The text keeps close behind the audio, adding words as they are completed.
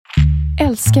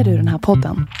Älskar du den här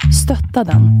podden?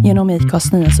 Stötta den genom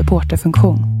IKAs nya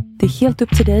supporterfunktion. Det är helt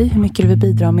upp till dig hur mycket du vill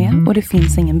bidra med och det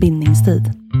finns ingen bindningstid.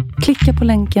 Klicka på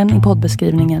länken i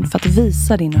poddbeskrivningen för att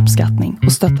visa din uppskattning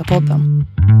och stötta podden.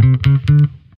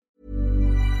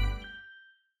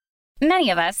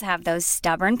 Many of us have those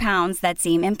stubborn pounds that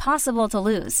seem impossible to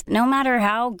lose, no matter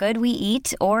how good we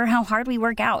eat or how hard we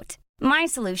work out. My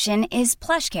solution is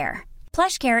PlushCare.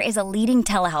 PlushCare is a leading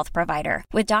telehealth provider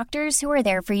with doctors who are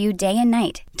there for you day and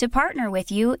night to partner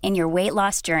with you in your weight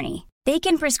loss journey. They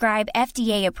can prescribe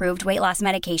FDA-approved weight loss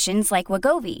medications like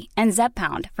Wegovy and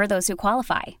Zepbound for those who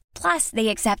qualify. Plus, they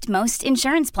accept most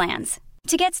insurance plans.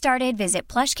 To get started,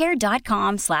 visit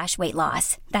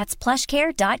plushcare.com/weightloss. That's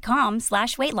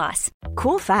plushcare.com/weightloss.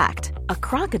 Cool fact, a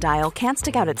crocodile can't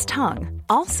stick out its tongue.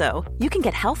 Also, you can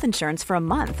get health insurance for a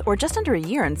month or just under a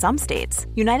year in some states.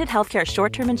 United Healthcare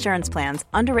short-term insurance plans,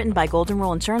 underwritten by Golden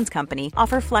Rule Insurance Company,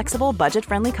 offer flexible,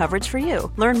 budget-friendly coverage for you.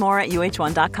 Learn more at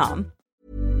uh1.com.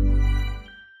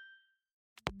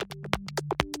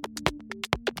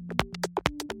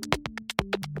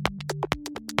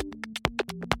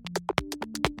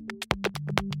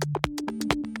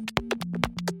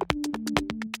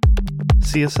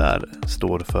 CSR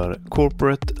står för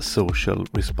Corporate Social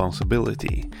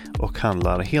Responsibility och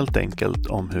handlar helt enkelt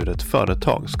om hur ett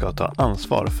företag ska ta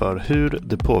ansvar för hur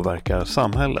det påverkar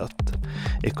samhället,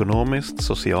 ekonomiskt,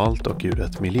 socialt och ur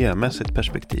ett miljömässigt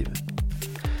perspektiv.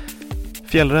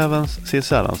 Fjällrävens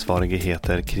CSR-ansvarige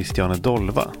heter Christiane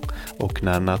Dolva och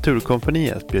när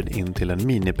Naturkompaniet bjöd in till en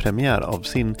minipremiär av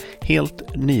sin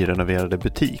helt nyrenoverade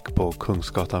butik på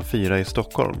Kungsgatan 4 i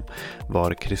Stockholm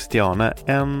var Christiane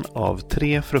en av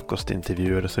 3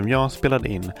 frukostintervjuer som jag spelade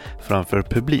in framför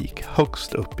publik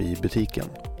högst upp i butiken.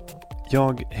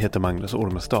 Jag heter Magnus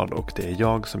Ormestad och det är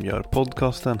jag som gör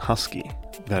podcasten Husky.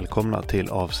 Välkomna till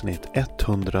avsnitt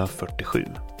 147.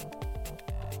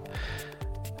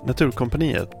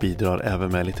 Naturkompaniet bidrar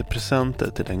även med lite presenter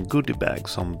till den goodiebag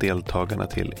som deltagarna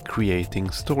till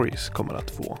Creating Stories kommer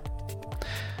att få.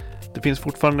 Det finns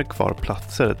fortfarande kvar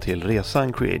platser till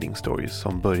resan Creating Stories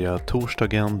som börjar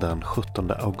torsdagen den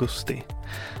 17 augusti.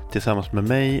 Tillsammans med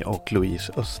mig och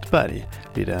Louise Östberg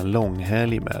blir det en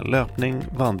långhelg med löpning,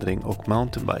 vandring och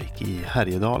mountainbike i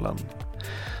Härjedalen.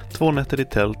 2 nätter i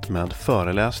tält med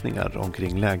föreläsningar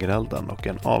omkring lägerelden och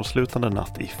en avslutande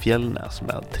natt i Fjällnäs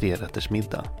med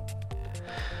 3-rättersmiddag.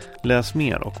 Läs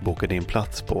mer och boka din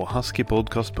plats på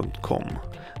huskypodcast.com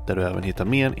där du även hittar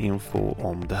mer info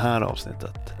om det här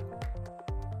avsnittet.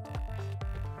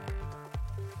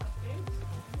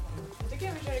 Jag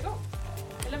tycker vi kör igång.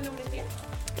 Jag lämnar ordet till er.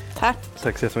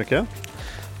 Tack så jättemycket.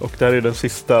 Och det här är den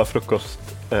sista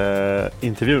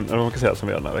frukostintervjun eller vad man kan säga som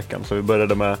vi gör den här veckan. Så vi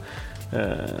började med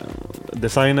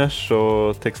designers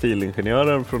och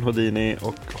textilingenjörer från Houdini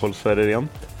och Håll Sverige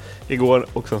Rent igår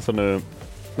och sen så nu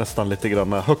nästan lite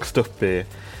grann högst upp i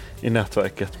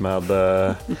nätverket med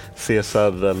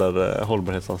CSR eller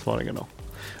hållbarhetsansvariga då.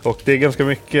 Och det är ganska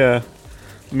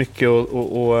mycket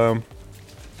att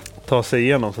ta sig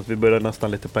igenom så att vi börjar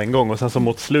nästan lite på en gång och sen så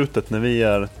mot slutet när vi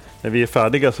är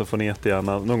färdiga så får ni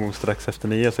jättegärna någon gång strax efter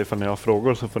 9 så ifall ni har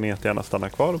frågor så får ni jättegärna stanna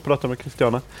kvar och prata med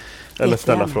Christiane eller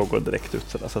ställa frågor direkt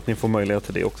ut så att ni får möjlighet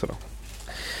till det också då.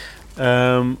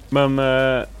 Men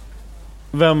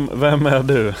vem är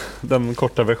du? Den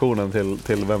korta versionen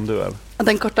till vem du är.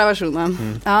 Den korta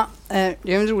versionen? Ja, det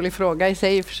är en rolig fråga i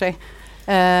sig för sig.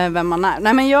 Vem man är.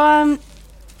 Nej men jag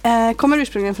kommer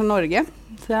ursprungligen från Norge.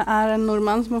 Så jag är en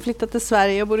norrman som har flyttat till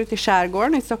Sverige och bor ute i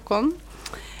skärgården i Stockholm.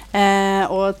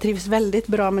 Och trivs väldigt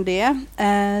bra med det.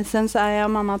 Sen så är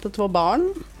jag mamma till 2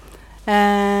 barn.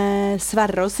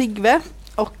 Sverre och Sigve.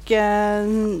 Och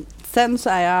sen så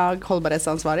är jag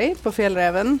hållbarhetsansvarig på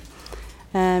Fjällräven.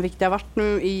 Vilket jag har varit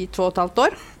nu i 2,5 år.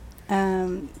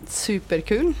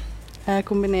 Superkul.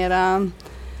 Kombinera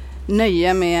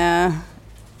nöje med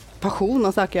passion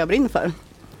och saker jag brinner för.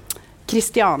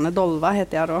 Christiane Dolva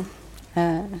heter jag då.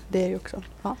 Det är ju också.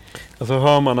 Ja. Alltså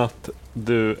hör man att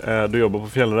du jobbar på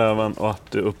Fjällräven och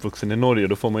att du är uppvuxen i Norge,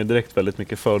 då får man ju direkt väldigt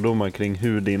mycket fördomar kring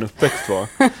hur din uppväxt var.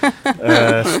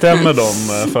 Stämmer de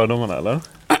fördomarna eller?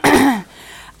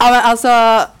 Ja men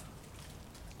alltså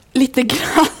lite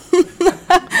grann.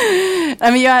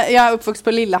 Nej, men jag är uppvuxen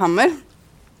på Lillehammer.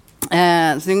 Så det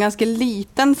är en ganska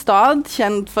liten stad,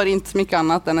 känd för inte så mycket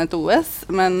annat än ett OS.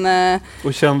 Men,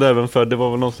 och känd även för, det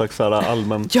var väl någon slags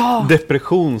allmän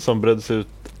depression som bröds ut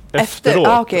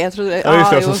efteråt. Okay, jag trodde,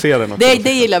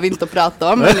 det gillar vi inte att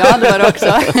prata om, men det var det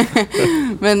också.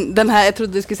 Men den här, jag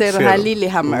trodde du skulle säga den här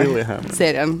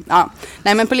Lillehammer-serien. Ja.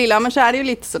 Nej, men på Lillehammer så är det ju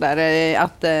lite sådär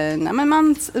att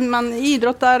man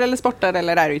idrottar eller sportar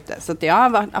eller är ute. Så att jag har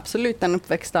varit absolut en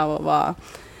uppväxt av att vara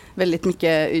väldigt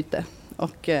mycket ute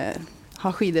och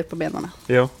ha skidor på benen.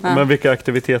 Ja, men vilka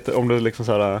aktiviteter, om du liksom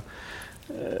så här,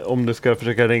 om du ska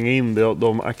försöka ringa in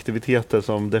de aktiviteter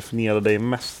som definierar dig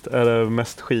mest, är det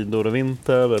mest skidor och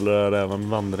vinter eller är det även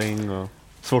vandring? Och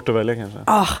svårt att välja kanske?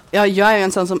 Jag är ju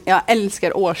en sån som, jag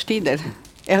älskar årstider.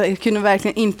 Jag kunde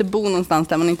verkligen inte bo någonstans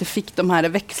där man inte fick de här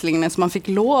växlingarna, så man fick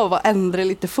lov att ändra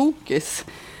lite fokus.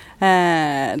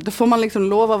 Då får man liksom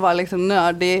lov att vara liksom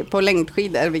nördig på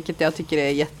längdskidor, vilket jag tycker är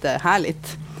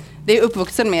jättehärligt. Det är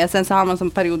uppvuxen med, sen så har man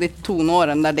som period i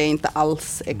tonåren där det inte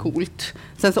alls är coolt.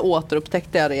 Sen så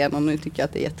återupptäckte jag det igen och nu tycker jag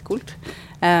att det är jättecoolt.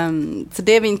 Så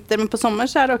det är vinter, men på sommar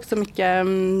så är det också mycket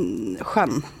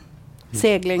sjön.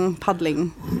 Segling,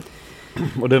 paddling.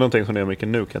 Och det är någonting som ni gör mycket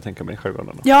nu, kan jag tänka mig, i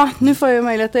skärgården? Ja, nu får jag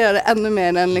möjlighet att göra det ännu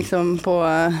mer än liksom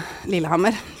på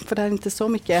Lillehammer. För det är inte så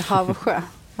mycket hav och sjö.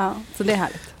 Ja, så det är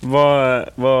härligt.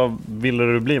 Vad ville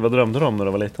du bli? Vad drömde du om när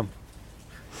du var liten?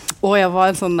 Jag var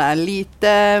en sån där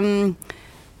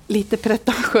lite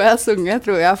pretentiös unge,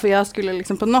 tror jag. För jag skulle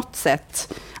liksom på något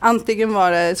sätt antingen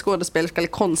vara skådespelerska eller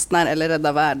konstnär eller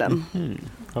rädda världen.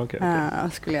 Okay.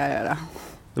 Skulle jag göra.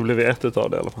 Då blev vi ett utav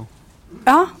det i alla fall.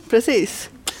 Ja, precis.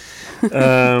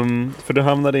 För du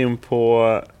hamnade in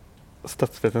på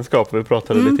statsvetenskap. Vi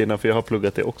pratade lite innan, för jag har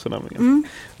pluggat det också nämligen.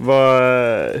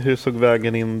 Hur såg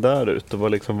vägen in där ut? Och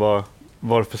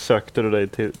varför sökte du dig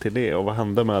till det? Och vad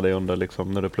hände med dig under,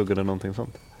 liksom, när du pluggade någonting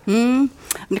sånt?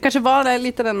 Det kanske var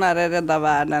lite den där rädda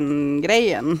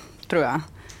världen-grejen, tror jag.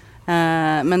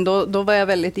 Men då var jag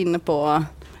väldigt inne på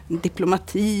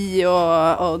diplomati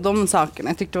och de sakerna.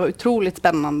 Jag tyckte det var otroligt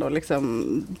spännande att liksom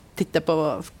titta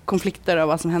på konflikter och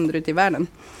vad som händer ute i världen.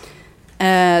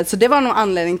 Så det var nog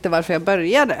anledningen till varför jag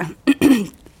började.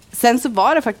 Sen så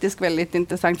var det faktiskt väldigt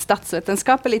intressant.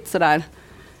 Statsvetenskap är lite sådär.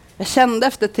 Jag kände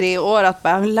efter 3 år att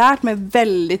jag har lärt mig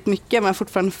väldigt mycket, men jag är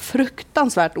fortfarande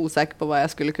fruktansvärt osäker på vad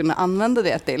jag skulle kunna använda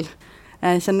det till.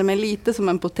 Jag kände mig lite som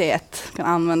en potet. Kan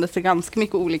användas till ganska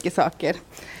mycket olika saker.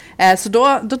 Så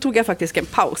då tog jag faktiskt en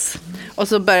paus. Och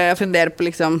så började jag fundera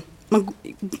på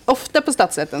ofta på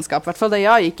statsvetenskap, i alla fall där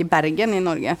jag gick i Bergen i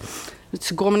Norge,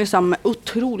 så går man ju samman med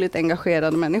otroligt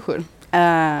engagerade människor.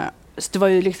 Så det var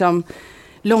ju liksom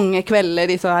långa kvällar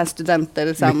i så här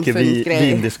studentersamfundsgrejer. Mycket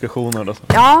vindiskussioner och så.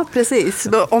 Ja, precis.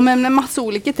 Om en massa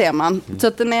olika teman. Så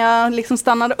att när jag liksom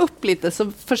stannade upp lite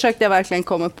så försökte jag verkligen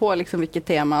komma på liksom vilka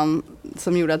teman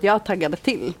som gjorde att jag taggade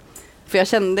till. För jag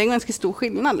kände en ganska stor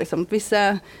skillnad. Liksom.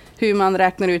 Hur man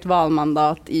räknar ut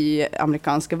valmandat i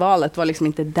amerikanska valet var liksom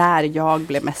inte där jag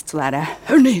blev mest sådär,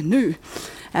 hörni nu.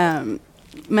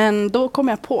 Men då kom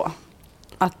jag på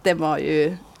att det var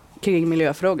ju kring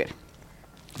miljöfrågor.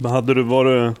 Men hade du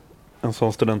varit en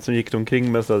sån student som gick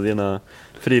omkring med så dina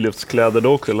friluftskläder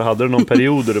då också? Eller hade du någon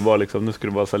period där du var liksom, nu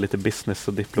skulle du vara så lite business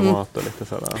och diplomat och lite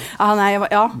sådär? Nej,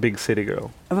 big city girl.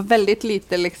 Jag var väldigt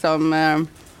lite liksom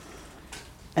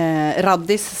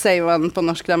raddis säger man på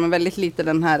norska, men väldigt lite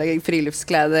den här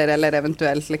friluftskläder eller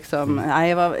eventuellt liksom.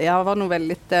 Jag var nog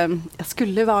väldigt, jag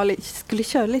skulle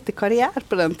köra lite karriär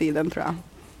på den tiden, tror jag.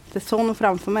 Det såg nog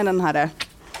framför mig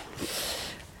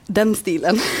den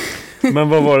stilen. Men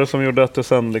vad var det som gjorde att du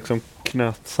sen liksom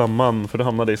knöt samman, för du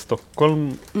hamnade i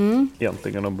Stockholm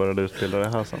egentligen och började utbilda det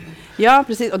här sen? Ja,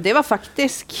 precis. Och det var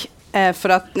faktiskt för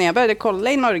att när jag började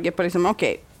kolla i Norge på liksom,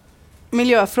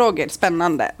 miljöfrågor,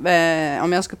 spännande.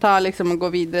 Om jag ska ta liksom och gå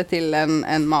vidare till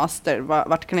en master,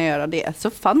 vart kan jag göra det? Så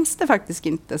fanns det faktiskt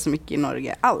inte så mycket i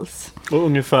Norge alls. Och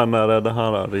ungefär när är det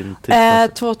här?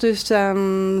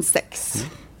 2006.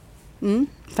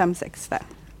 5-6 där.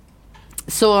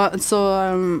 Så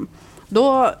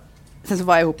då, sen så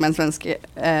var jag ihop med en svensk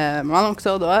man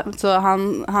också då. Så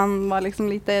han var liksom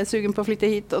lite sugen på att flytta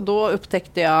hit och då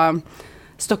upptäckte jag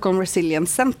Stockholm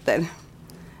Resilience Center.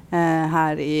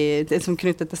 Som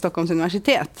knutet till Stockholms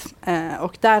universitet.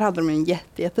 Och där hade de en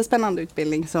jättespännande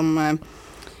utbildning som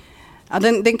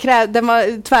den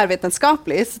var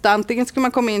tvärvetenskaplig. Så antingen skulle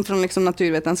man komma in från liksom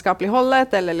naturvetenskaplig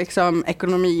hållet eller liksom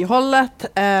ekonomihållet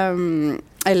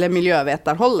eller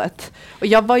miljövetarhållet. Och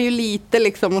jag var ju lite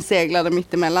liksom och seglade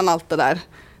mitt emellan allt det där.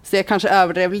 Så jag kanske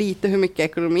överdrev lite hur mycket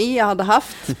ekonomi jag hade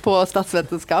haft på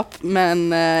statsvetenskap,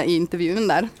 men i intervjun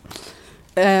där.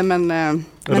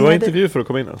 Det var intervju för att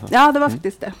komma in alltså? Ja, det var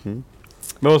faktiskt det. Men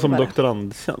var det som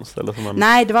doktorandtjänst? Eller som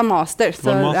Nej, det var master.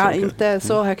 Så okay. Inte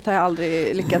så högt har jag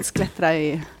aldrig lyckats klättra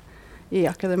i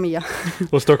akademia.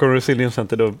 Och Stockholm Resilience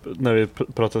Center, då, när vi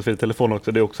pratade vid telefon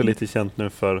också, det är också lite känt nu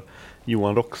för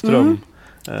Johan Rockström.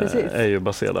 Är ju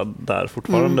baserad där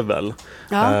fortfarande väl.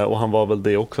 Ja. Och han var väl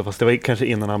det också, fast det var kanske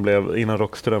innan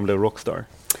Rockström blev rockstar.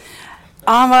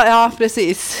 Ja,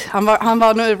 precis. Han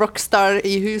var nu rockstar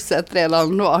i huset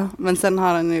redan då. Men sen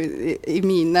har han nu i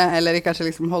minne, eller i kanske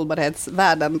liksom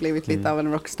hållbarhetsvärlden, blivit lite av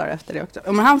en rockstar efter det också.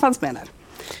 Men han fanns med där.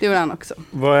 Det gjorde han också.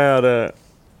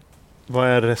 Vad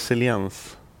är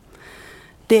resiliens?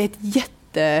 Det är ett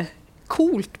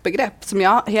jättecoolt begrepp som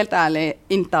jag helt ärligt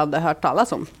inte hade hört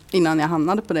talas om innan jag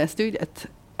hamnade på det studiet.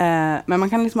 Men man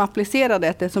kan liksom applicera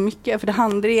det till så mycket, för det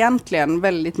handlar egentligen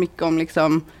väldigt mycket om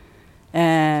liksom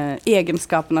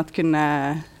egenskapen att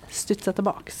kunna studsa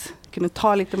tillbaks, kunna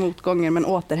ta lite motgångar men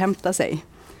återhämta sig.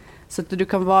 Så att du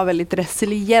kan vara väldigt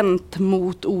resilient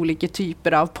mot olika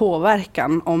typer av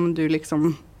påverkan om du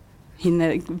liksom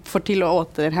får till att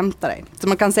återhämta dig. Så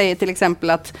man kan säga till exempel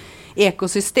att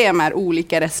ekosystem är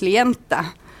olika resilienta.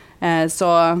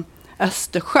 Så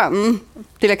Östersjön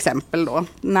till exempel då,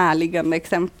 närliggande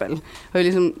exempel, har ju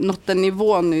liksom nått en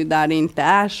nivå nu där det inte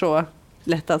är så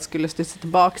lätt att skulle studsa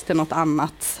tillbaka till något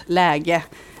annat läge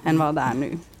än vad det är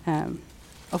nu.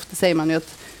 Ofta säger man ju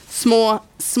att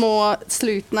små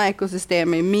slutna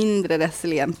ekosystem är mindre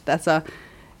resilienta. Så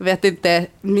jag vet inte,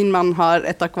 min man har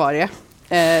ett akvarie.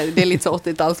 Det är lite så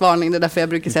 80-talsvarning, det är därför jag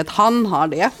brukar säga att han har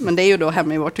det. Men det är ju då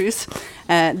hemma i vårt hus.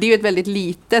 Det är ju ett väldigt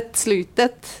litet,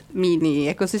 slutet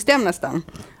mini-ekosystem nästan.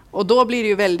 Och då blir det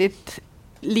ju väldigt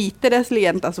lite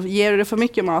resilient. Alltså ger du det för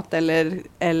mycket mat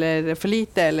eller för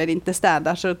lite eller inte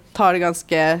städar, så tar det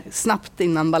ganska snabbt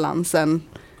innan balansen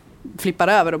flippar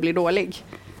över och blir dålig.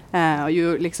 Och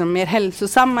ju liksom mer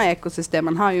hälsosamma ekosystem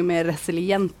man har, ju mer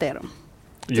resilient är de.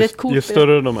 Ju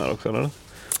större de är också, eller?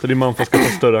 Så din man får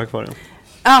skaffa större akvarium.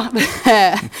 Ja.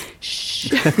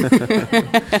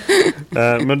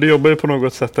 Men du jobbar ju på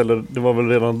något sätt, eller det var väl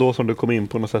redan då som du kom in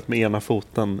på något sätt med ena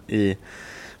foten i,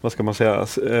 vad ska man säga,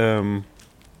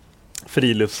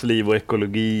 friluftsliv och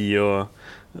ekologi och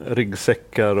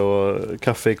ryggsäckar och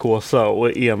kaffe i kåsa,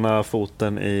 och ena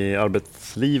foten i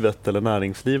arbetslivet eller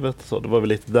näringslivet. Så det var väl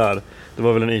lite där, det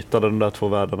var väl en yta där de där två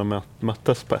världarna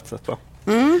möttes på ett sätt, va?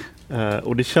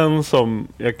 Och det känns som,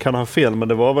 jag kan ha fel, men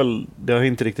det har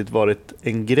inte riktigt varit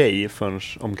en grej förrän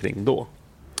omkring då.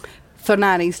 För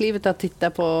näringslivet att titta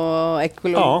på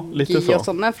ekologi och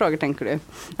sådana frågor, tänker du?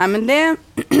 Nej, men det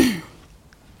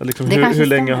liksom, hur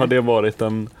länge har det varit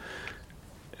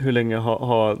hur länge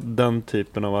har den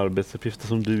typen av arbetsuppgifter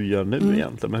som du gör nu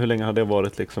egentligen, men hur länge har det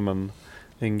varit liksom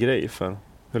en grej för?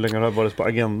 Hur länge har det varit på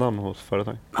agendan hos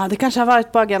företag? Ja, det kanske har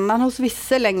varit på agendan hos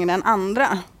vissa längre än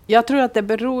andra. Jag tror att det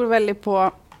beror väldigt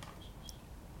på...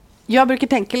 Jag brukar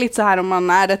tänka lite så här, om man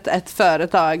är ett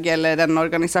företag eller en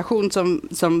organisation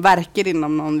som verkar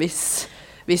inom någon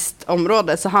visst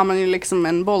område, så har man ju liksom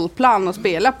en bollplan att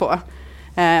spela på.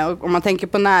 Och om man tänker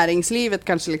på näringslivet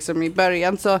kanske liksom i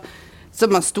början, så har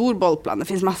man stor bollplan. Det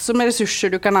finns massor med resurser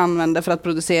du kan använda för att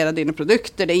producera dina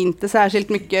produkter. Det är inte särskilt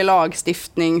mycket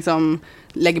lagstiftning som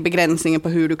lägger begränsningar på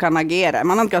hur du kan agera.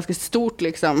 Man har ett ganska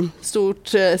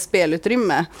stort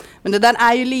spelutrymme. Men det där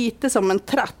är ju lite som en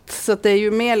tratt. Så att det är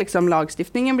ju mer liksom,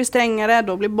 lagstiftningen blir strängare,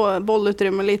 då blir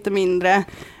bollutrymme lite mindre.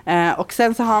 Och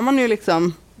sen så har man ju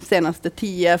liksom senaste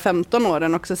 10-15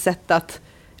 åren också sett att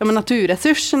men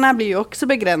naturresurserna blir ju också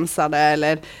begränsade,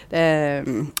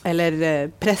 eller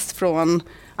press från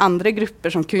andra grupper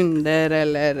som kunder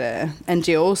eller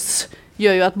NGOs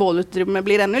gör ju att bollutrymme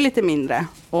blir ännu lite mindre.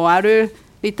 Och är du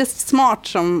lite smart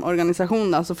som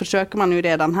organisation då, så försöker man ju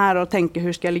redan här och tänka,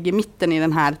 hur ska jag ligga i mitten i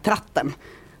den här tratten?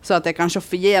 Så att jag kan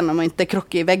tjoffa igenom och inte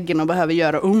krocka i väggen och behöver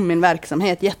göra om min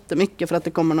verksamhet jättemycket för att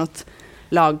det kommer något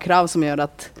lagkrav som gör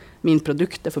att min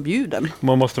produkt är förbjuden.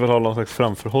 Man måste väl ha någon slags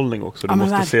framförhållning också. Du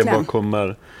måste verkligen se vad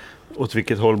kommer, åt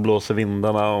vilket håll blåser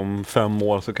vindarna. Om 5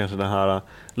 år så kanske den här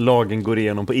lagen går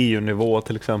igenom på EU-nivå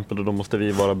till exempel, och då måste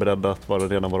vi vara beredda att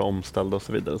redan vara omställda och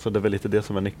så vidare. Så det är väl lite det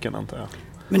som är nyckeln, antar jag.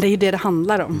 Men det är ju det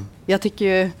handlar om. Jag tycker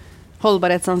ju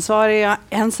hållbarhetsansvar är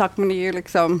en sak, men det är ju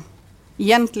liksom,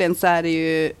 egentligen så är det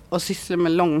ju att syssla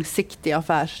med långsiktig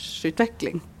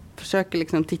affärsutveckling. Försöker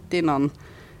liksom titta i någon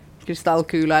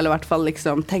kristallkula, eller i vart fall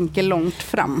liksom tänker långt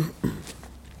fram.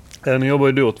 Nu jobbar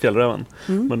ju du åt Fjällräven,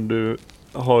 men du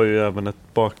har ju även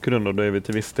ett bakgrund, och då är vi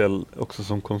till viss del också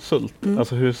som konsult.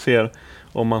 Alltså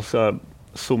om man ska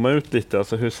zooma ut lite,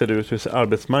 alltså hur ser det ut, hur ser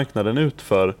arbetsmarknaden ut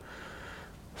för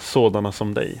sådana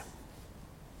som dig?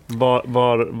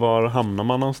 Var hamnar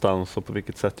man någonstans och på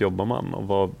vilket sätt jobbar man,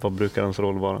 och vad brukar ens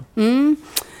roll vara?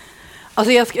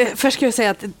 Alltså först ska jag säga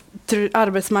att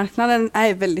arbetsmarknaden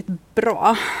är väldigt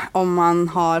bra om man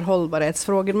har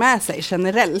hållbarhetsfrågor med sig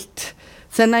generellt.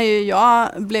 Sen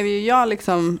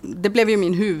det blev ju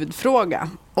min huvudfråga.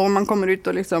 Om man kommer ut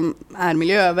och liksom är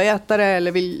miljövetare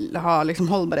eller vill ha liksom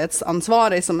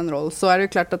hållbarhetsansvarig som en roll, så är det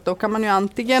klart att då kan man ju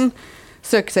antingen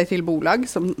söka sig till bolag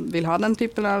som vill ha den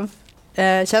typen av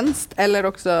tjänst, eller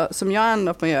också som jag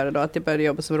ändå får göra då, att jag började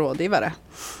jobba som rådgivare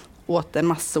åt en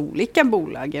massa olika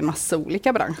bolag, en massa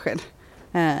olika branscher.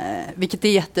 Vilket är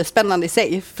jättespännande i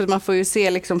sig, för man får ju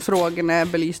se liksom frågorna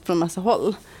belyst från massa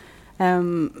håll.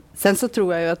 Sen så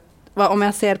tror jag ju att om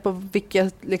jag ser på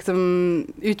vilka liksom,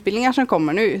 utbildningar som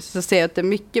kommer nu, så ser jag att det är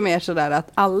mycket mer sådär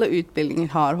att alla utbildningar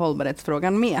har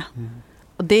hållbarhetsfrågan med.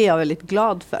 Och det är jag väldigt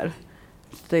glad för.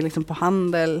 Det är liksom på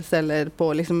Handels eller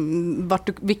på liksom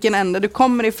vilken ände du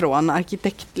kommer ifrån,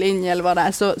 arkitektlinje eller vad det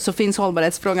är, så finns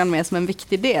hållbarhetsfrågan med som en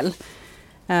viktig del.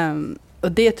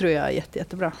 Och det tror jag är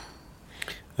jättebra.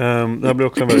 Det här blir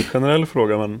också en väldigt generell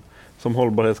fråga, men som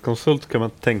hållbarhetskonsult kan man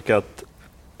tänka att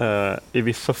i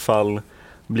vissa fall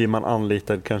blir man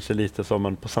anlitad kanske lite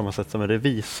som på samma sätt som en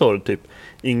revisor. Typ,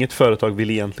 inget företag vill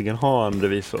egentligen ha en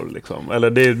revisor. Liksom. Eller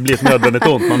det blir ett nödvändigt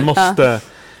ont. Man måste,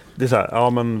 det är så här, ja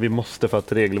men vi måste för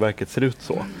att regelverket ser ut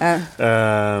så.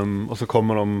 Och så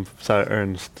kommer de så här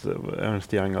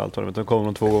Ernst Young och allt vad det är. De kommer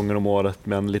de 2 gånger om året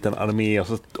med en liten armé och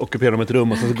så ockuperar de ett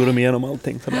rum och så går de igenom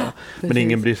allting. Sådär. Men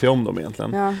ingen bryr sig om dem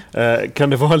egentligen. Kan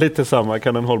det vara lite samma,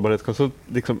 kan en hållbarhetskonsult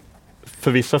liksom,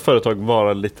 för vissa företag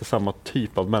vara lite samma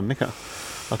typ av människa?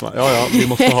 Att man, vi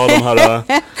måste ha de här...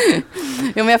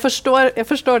 Ja, men jag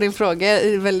förstår din fråga.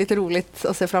 Det är väldigt roligt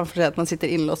att se framför sig att man sitter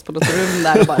inlåst på något rum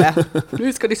där och bara,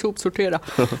 nu ska de sopsortera.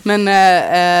 Men,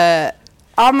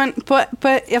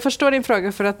 jag förstår din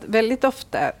fråga, för att väldigt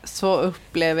ofta så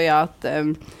upplever jag att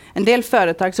en del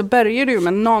företag så börjar du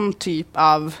med någon typ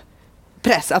av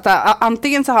press. Att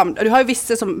antingen så har du har ju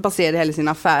vissa som baserar hela sin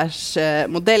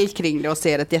affärsmodell kring det och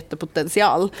ser ett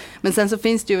jättepotential. Men sen så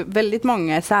finns det ju väldigt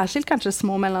många, särskilt kanske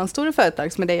små och mellanstora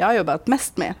företag, som är det jag har jobbat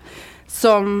mest med,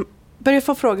 som börjar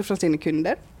få frågor från sina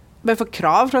kunder, börjar få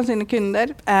krav från sina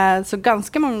kunder. Så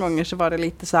ganska många gånger så var det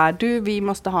lite så här, vi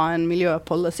måste ha en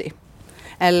miljöpolicy.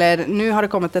 Eller nu har det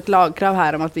kommit ett lagkrav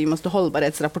här om att vi måste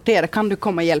hållbarhetsrapportera. Kan du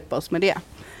komma och hjälpa oss med det?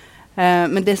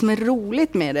 Men det som är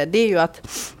roligt med det är ju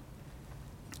att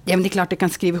men det är klart att du kan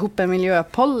skriva ihop en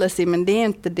miljöpolicy, men det är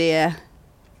inte det.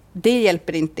 Det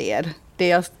hjälper inte er.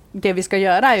 Det vi ska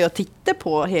göra är att titta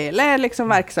på hela liksom,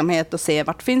 verksamhet och se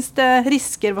vart finns det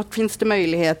risker, vart finns det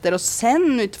möjligheter, och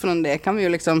sen utifrån det kan vi ju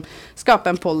liksom skapa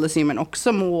en policy, men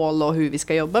också mål och hur vi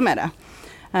ska jobba med det.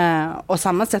 Och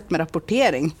samma sätt med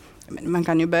rapportering. Man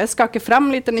kan ju börja skaka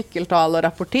fram lite nyckeltal och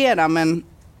rapportera, men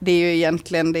det är ju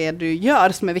egentligen det du gör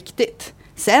som är viktigt.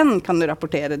 Sen kan du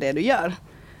rapportera det du gör.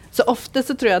 Så ofta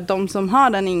så tror jag att de som har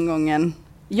den ingången,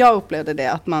 jag upplevde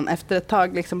det, att man efter ett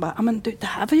tag liksom bara, men du, det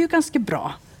här var ju ganska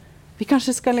bra. Vi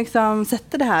kanske ska liksom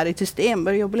sätta det här i system,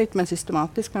 börja jobba lite mer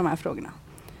systematiskt med de här frågorna.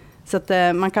 Så att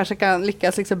man kanske kan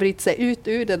lyckas liksom bryta sig ut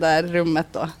ur det där rummet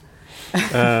då.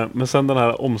 Men sen den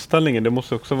här omställningen, det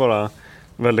måste också vara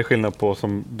väldigt skillnad på,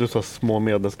 som du sa, små och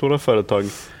medelstora företag.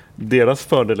 Deras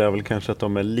fördel är väl kanske att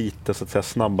de är lite så att säga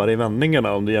snabbare i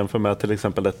vändningarna, om du jämför med till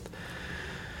exempel ett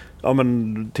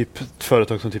typ ett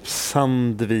företag som typ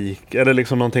Sandvik, eller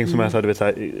liksom någonting som är så här, du vet, så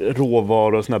här,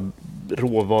 råvaror och såna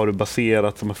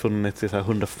råvarubaserat som har funnits i så här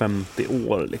 150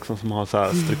 år liksom, som har så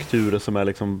här strukturer som är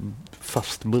liksom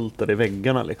fastbultade i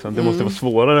väggarna liksom. Det måste vara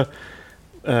svårare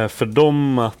för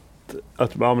dem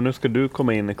att men nu ska du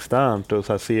komma in externt och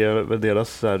så här, se över deras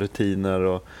så här, rutiner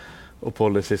och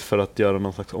policies för att göra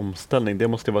någon slags omställning. Det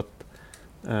måste vara ett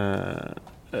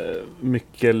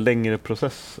mycket längre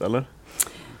process, eller?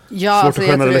 Ja, svårt att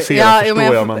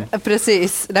generalisera,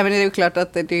 precis. Nej, men det är ju klart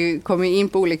att du kommer in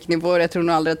på olika nivåer. Jag tror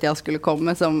nog aldrig att jag skulle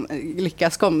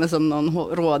lyckas komma som någon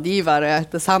rådgivare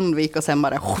till Sandvik och sen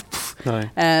bara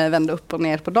vända upp och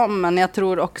ner på dem. Men jag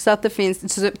tror också att det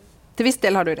finns, till viss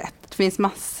del har du rätt. Det finns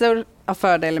massor av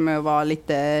fördelar med att vara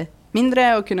lite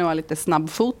mindre och kunna vara lite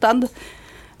snabbfotad.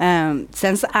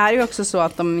 Sen så är det ju också så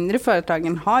att de mindre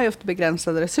företagen har ju ofta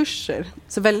begränsade resurser.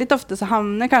 Så väldigt ofta så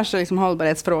hamnar kanske liksom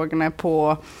hållbarhetsfrågorna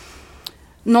på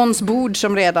någons bord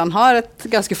som redan har ett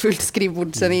ganska fullt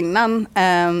skrivbord sedan innan.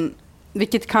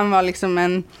 Vilket kan vara liksom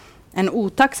en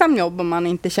otacksam jobb om man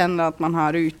inte känner att man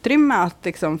har utrymme att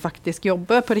liksom faktiskt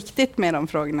jobba på riktigt med de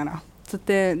frågorna. Så att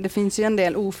det finns ju en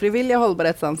del ofrivilliga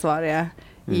hållbarhetsansvariga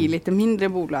i lite mindre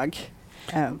bolag.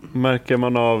 Märker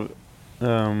man av...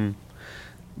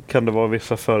 kan det vara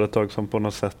vissa företag som på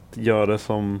något sätt gör det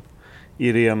som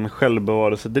i ren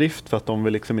självbevarelsedrift för att de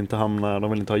vill liksom inte de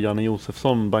vill inte ha Janne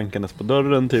Josefsson bankandes på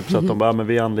dörren typ, så att de bara, men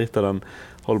vi anlitar en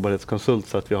hållbarhetskonsult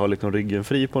så att vi har liksom ryggen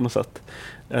fri på något sätt.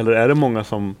 Eller är det många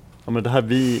som, men det här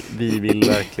vi vill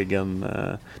verkligen,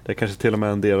 det är kanske till och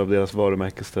med en del av deras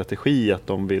varumärkesstrategi att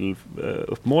de vill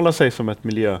uppmåla sig som ett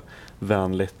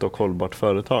miljövänligt och hållbart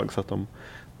företag, så att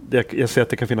jag ser att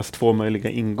det kan finnas 2 möjliga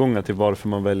ingångar till varför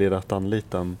man väljer att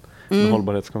anlita en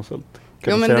hållbarhetskonsult.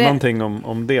 Kan du säga någonting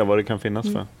om det, vad det kan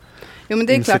finnas för? Jo, men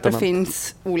det är klart att det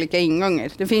finns olika ingångar.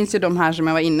 Det finns ju de här som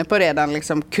jag var inne på redan,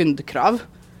 liksom kundkrav.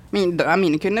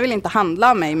 Mina kunder vill inte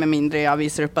handla av mig med mindre jag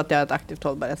visar upp att jag har ett aktivt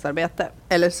hållbarhetsarbete.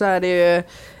 Eller så är det ju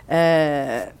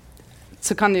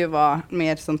så kan det ju vara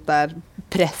mer sånt där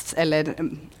press eller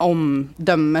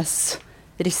omdömes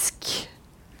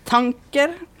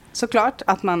risktanker, såklart.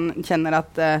 Att man känner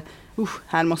att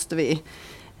här måste vi,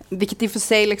 vilket i och för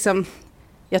sig liksom,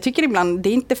 jag tycker ibland, det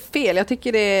är inte fel. Jag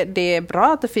tycker det är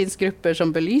bra att det finns grupper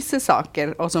som belyser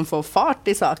saker och som får fart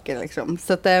i saker. Liksom.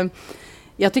 Så att,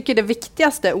 jag tycker det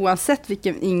viktigaste, oavsett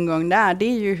vilken ingång det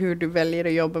är ju hur du väljer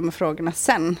att jobba med frågorna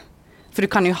sen. För du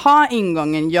kan ju ha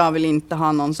ingången, jag vill inte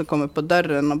ha någon som kommer på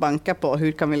dörren och bankar på.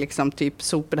 Hur kan vi liksom typ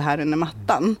sopa det här under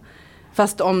mattan?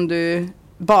 Fast om du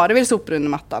bara vill sopa under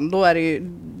mattan, då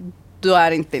är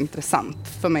det inte intressant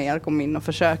för mig att komma in och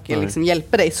försöka liksom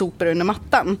hjälpa dig sopa under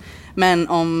mattan. Men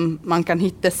om man kan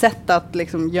hitta sätt att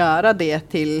liksom göra det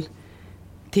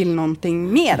till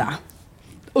någonting mera.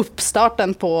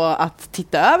 Uppstarten på att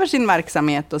titta över sin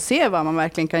verksamhet och se vad man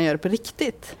verkligen kan göra på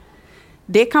riktigt.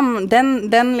 Det kan,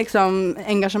 den liksom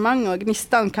engagemang och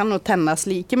gnistan kan nog tändas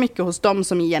lika mycket hos dem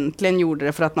som egentligen gjorde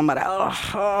det för att man bara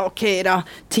okej då,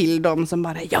 till dem som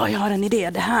bara jag har en idé,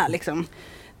 det här liksom.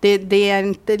 Det är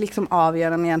inte liksom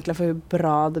avgörande egentligen för hur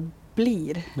bra det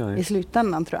blir i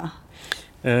slutändan, tror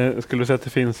jag. Skulle du säga att det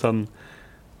finns en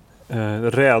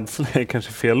rädsla, är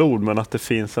kanske fel ord, men att det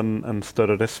finns en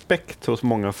större respekt hos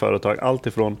många företag, allt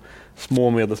ifrån små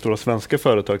och medelstora svenska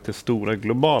företag till stora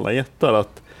globala jättar,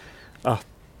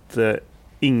 att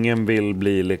ingen vill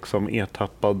bli liksom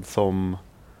ertappad som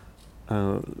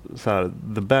så här,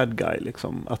 the bad guy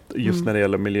liksom, att just när det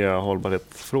gäller miljö- och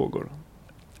hållbarhetsfrågor.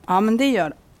 Ja, men det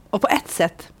gör. Och på ett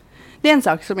sätt, det är en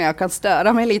sak som jag kan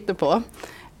störa mig lite på.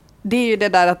 Det är ju det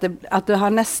där att det har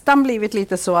nästan blivit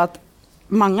lite så att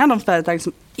många av de företag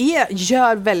som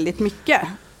gör väldigt mycket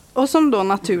och som då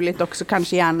naturligt också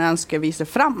kanske gärna önskar visa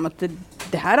fram att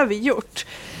det här har vi gjort,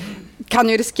 kan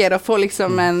ju riskera att få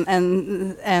liksom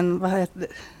en vad heter det?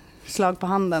 Slag på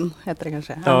handen heter det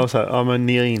kanske. Ja, så här, men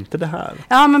ni är inte det här.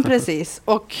 Ja, men precis.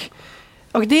 Och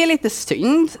det är lite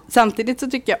synd. Samtidigt så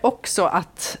tycker jag också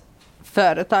att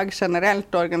företag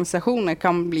generellt och organisationer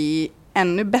kan bli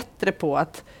ännu bättre på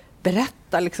att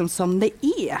berätta liksom som det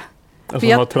är.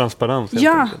 Alltså ha transparens.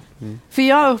 För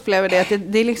jag upplever det att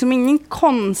det är liksom ingen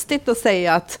konstigt att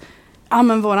säga att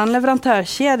men våran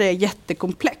leverantörskedja är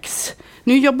jättekomplex.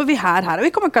 Nu jobbar vi här har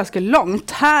vi kommit ganska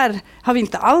långt. Här har vi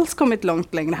inte alls kommit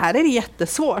långt längre. Här är det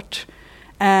jättesvårt.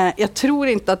 Jag tror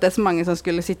inte att det är så många som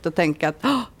skulle sitta och tänka att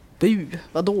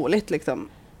vad dåligt liksom.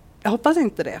 Jag hoppas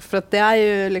inte det, för att det är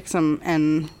ju liksom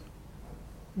en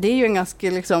ganska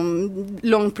liksom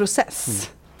lång process.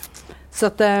 Så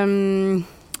att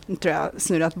nu tror jag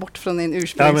snurrat bort från din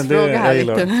ursprungsfråga här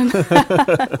lite.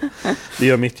 Det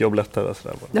gör mitt jobb lättare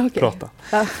sådär, bara okay. Prata.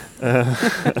 Ja.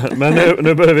 Men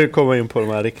nu börjar vi komma in på de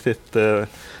här riktigt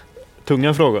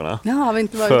tunga frågorna. Ja, har vi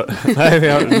inte varit. Nej,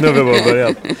 nu har vi bara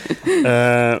börjat.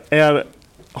 Är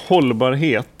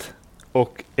hållbarhet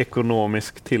och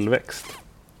ekonomisk tillväxt,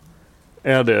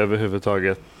 är det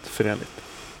överhuvudtaget förenligt?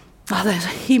 Ja, det är en så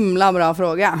himla bra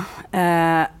fråga.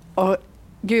 Och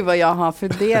gud vad jag har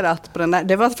funderat på den där.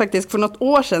 Det var faktiskt för något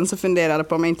år sedan så funderade jag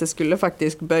på om jag inte skulle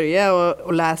faktiskt börja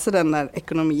och läsa den där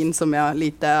ekonomin som jag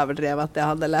lite överdrev att jag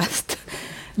hade läst.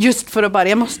 Just för att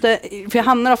bara, för jag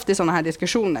hamnar ofta i sådana här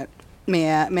diskussioner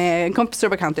med kompisar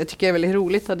och bekanta. Jag tycker det är väldigt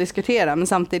roligt att diskutera, men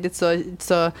samtidigt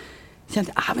så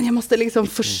kände jag men jag måste liksom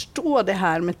förstå det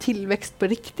här med tillväxt på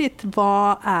riktigt.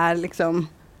 Vad är liksom,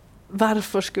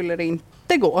 varför skulle det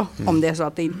inte gå om det är så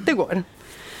att det inte går?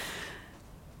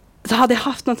 Så hade jag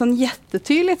haft något sånt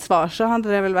jättetydligt svar så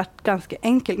hade det väl varit ganska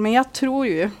enkelt. Men jag tror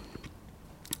ju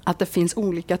att det finns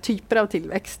olika typer av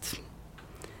tillväxt.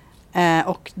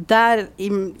 Och där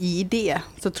i det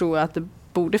så tror jag att det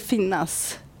borde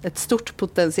finnas ett stort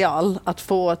potential att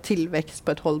få tillväxt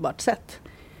på ett hållbart sätt.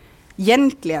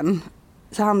 Egentligen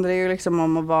så handlar det ju liksom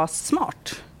om att vara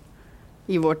smart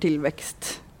i vår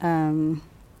tillväxt.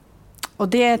 Och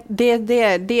det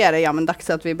är det men dags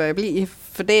att vi börjar bli.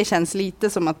 För det känns lite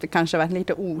som att vi kanske har varit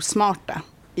lite osmarta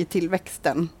i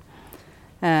tillväxten.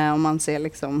 Om man ser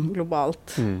liksom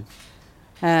globalt.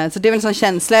 Så det är väl en sån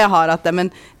känsla jag har att men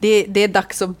det är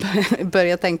dags att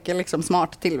börja tänka liksom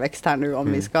smart tillväxt här nu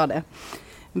om vi ska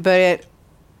det.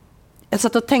 Jag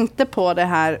satt och tänkte på det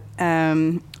här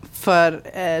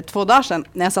för 2 dagar sedan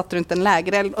när jag satt runt en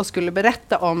lägereld och skulle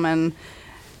berätta om en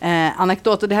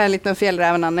anekdot. Och det här är en liten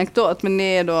felräven anekdot, men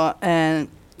det är då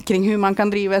kring hur man kan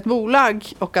driva ett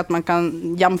bolag och att man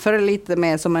kan jämföra lite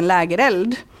med som en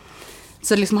lägereld.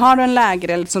 Så liksom har du en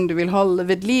lägereld som du vill hålla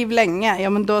vid liv länge, ja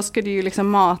men då ska du ju liksom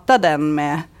mata den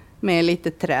med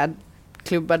lite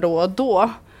trädklubbar då och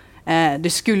då. Du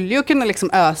skulle ju kunna liksom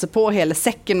ösa på hela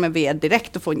säcken med ved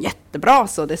direkt och få en jättebra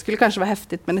så. Det skulle kanske vara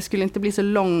häftigt, men det skulle inte bli så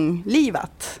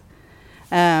långlivat.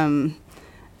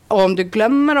 Och om du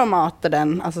glömmer att mata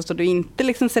den, alltså så du inte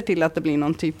liksom ser till att det blir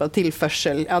någon typ av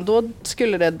tillförsel, ja då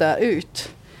skulle det dö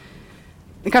ut.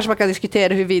 Kanske man kan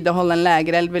diskutera hur vidhålla en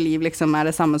lägereld vid liv liksom är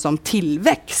det samma som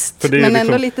tillväxt. För det är men liksom,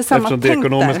 ändå lite samma tänk där. Det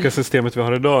ekonomiska systemet vi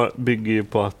har idag bygger ju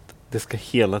på att det ska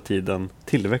hela tiden,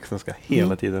 tillväxten ska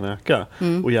hela tiden öka.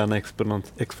 Och gärna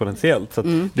exponentiellt. Så att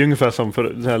det är ungefär som för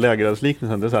den här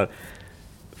lägereldsliknelsen. Det är så här,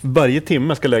 varje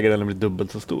timme ska lägerelden bli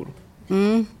dubbelt så stor.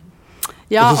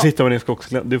 Ja, och så sitter man i en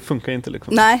skogsglänta. Det funkar inte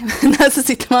liksom. Nej, så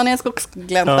sitter man i en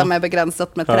skogsglänta med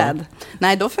begränsat med träd.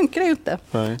 Nej, då funkar det ju inte.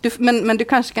 Men du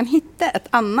kanske kan hitta ett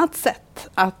annat sätt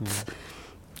att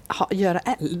göra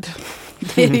eld.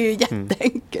 Det är ju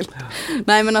jätteenkelt.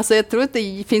 Nej, men alltså jag tror att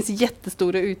det finns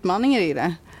jättestora utmaningar i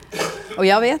det. Och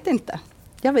jag vet inte.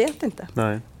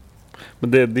 Nej.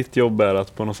 Men ditt jobb är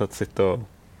att på något sätt sitta och...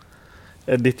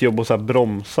 Är ditt jobb att så här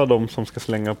bromsa de som ska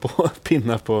slänga på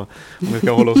pinnar på om vi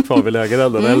ska hålla oss kvar vid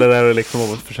lägerelden? Eller är det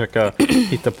liksom att försöka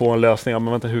hitta på en lösning? Ja,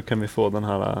 men vänta, hur kan vi få den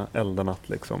här elden att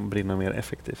liksom brinna mer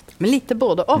effektivt? Men lite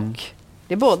både och.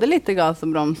 Det är både lite gas och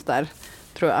broms där,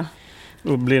 tror jag.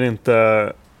 Och blir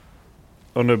inte...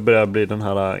 Och nu börjar jag bli den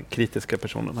här kritiska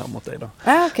personen här mot dig då.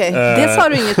 Okej. Det sa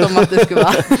du inget om att det skulle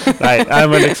vara. nej,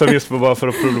 men liksom just bara för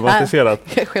att problematisera.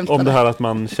 Om det här att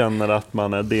man känner att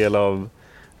man är del av...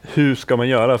 Hur ska man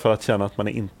göra för att känna att man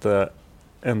är inte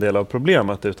en del av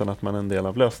problemet utan att man är en del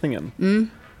av lösningen?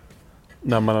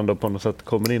 När man ändå på något sätt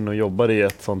kommer in och jobbar i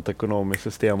ett sånt ekonomiskt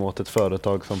system åt ett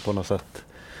företag som på något sätt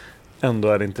ändå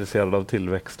är intresserad av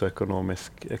tillväxt och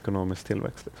ekonomisk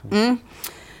tillväxt. Liksom.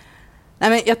 Nej,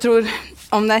 men jag tror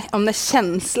om det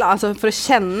känsla, alltså för att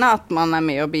känna att man är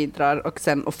med och bidrar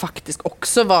och faktiskt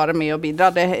också vara med och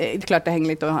bidra, det är klart det hänger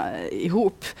lite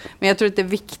ihop. Men jag tror att det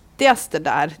viktigaste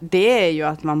där, det är ju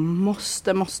att man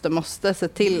måste se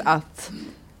till att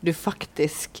du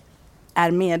faktiskt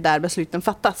är med där besluten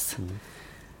fattas.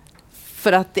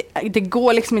 För att det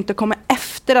går liksom inte att komma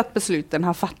efter att besluten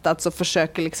har fattats och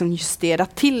försöka liksom justera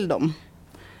till dem.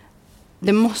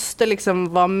 Det måste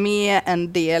liksom vara med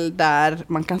en del där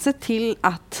man kan se till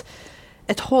att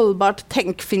ett hållbart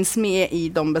tänk finns med i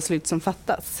de beslut som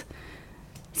fattas.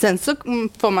 Sen så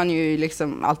får man ju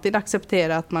liksom alltid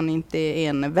acceptera att man inte är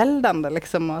enväldande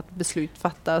liksom, och att beslut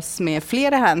fattas med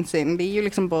flera hänsyn. Det är ju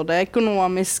liksom både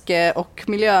ekonomiska och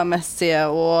miljömässiga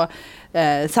och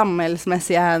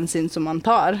samhällsmässiga hänsyn som man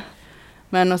tar.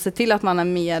 Men att se till att man är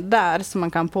med där så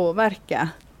man kan påverka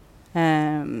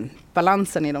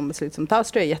balansen i de beslut som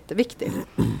tas, tror jag är jätteviktigt.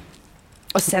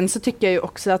 Och sen så tycker jag ju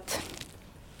också att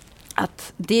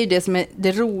det är det som är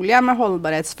det roliga med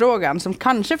hållbarhetsfrågan, som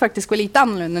kanske faktiskt var lite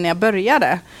annorlunda när jag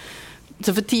började.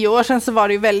 Så för 10 år sedan så var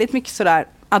det ju väldigt mycket sådär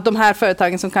att de här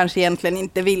företagen som kanske egentligen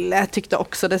inte ville tyckte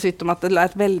också dessutom att det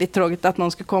lät väldigt tråkigt att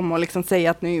någon ska komma och liksom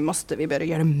säga att nu måste vi börja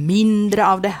göra mindre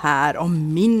av det här och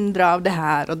mindre av det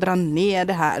här och dra ner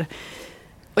det här.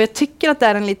 Och jag tycker att det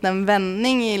är en liten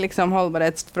vändning i liksom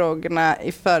hållbarhetsfrågorna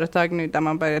i företag nu, där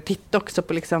man börjar titta också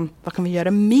på liksom, vad kan vi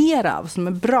göra mer av som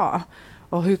är bra?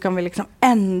 Och hur kan vi liksom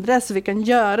ändra så vi kan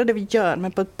göra det vi gör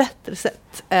men på ett bättre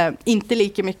sätt. Inte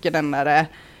lika mycket den där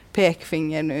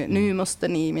pekfinger nu måste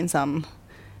ni minsann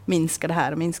minska det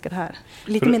här och minska det här.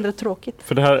 Lite mindre tråkigt.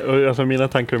 För det här, alltså mina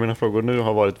tankar och mina frågor nu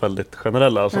har varit väldigt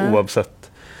generella, alltså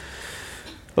oavsett,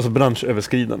 alltså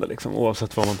branschöverskridande liksom,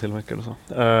 oavsett vad man tillverkar och så.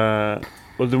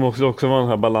 Och det måste också vara en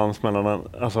här balans mellan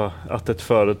alltså, att ett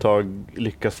företag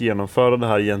lyckas genomföra det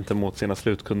här gentemot sina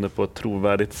slutkunder på ett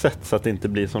trovärdigt sätt, så att det inte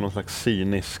blir som någon slags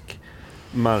cynisk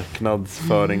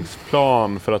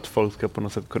marknadsföringsplan för att folk ska på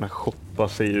något sätt kunna shoppa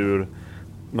sig ur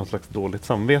något slags dåligt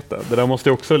samvete. Det där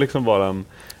måste också liksom vara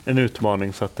en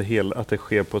utmaning, så att det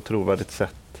sker på ett trovärdigt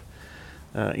sätt.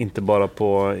 Inte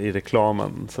bara i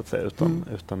reklamen så att säga, utan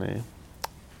i...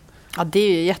 Ja, det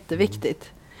är ju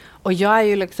jätteviktigt. Och jag är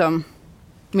ju liksom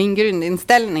min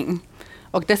grundinställning,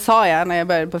 och det sa jag när jag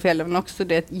började på Fjällräven också,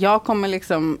 det att jag kommer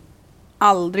liksom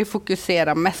aldrig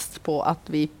fokusera mest på att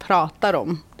vi pratar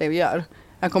om det vi gör.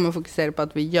 Jag kommer fokusera på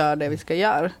att vi gör det vi ska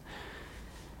göra.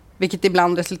 Vilket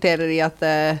ibland resulterar i att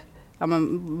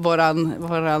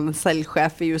våran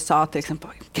säljchef i USA till exempel,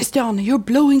 Christiane, you're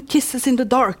blowing kisses in the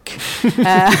dark.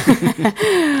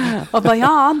 Och bara,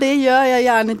 ja, det gör jag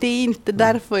gärna. Det är inte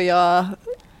därför jag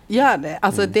gör det.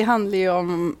 Alltså det handlar ju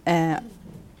om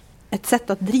ett sätt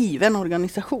att driva en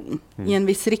organisation i en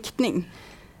viss riktning.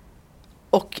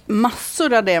 Och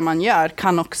massor av det man gör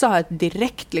kan också ha ett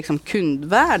direkt liksom,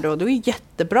 kundvärde. Och då är det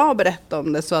jättebra att berätta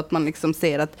om det så att man liksom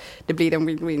ser att det blir en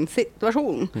win-win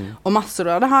situation. Och massor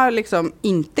av det har liksom,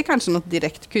 inte kanske något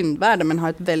direkt kundvärde men har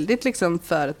ett väldigt liksom,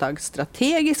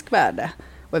 företagsstrategiskt värde.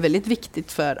 Och är väldigt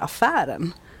viktigt för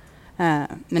affären.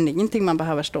 Men det är ingenting man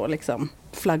behöver stå liksom,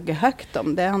 flagga högt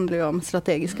om. Det handlar ju om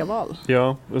strategiska val.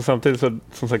 Ja, och samtidigt så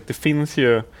som sagt det finns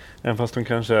ju, även fast de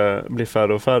kanske blir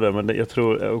färre och färre, men jag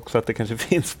tror också att det kanske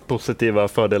finns positiva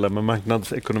fördelar med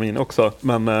marknadsekonomin också.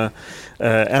 Men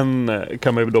en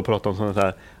kan man ju då prata om sånt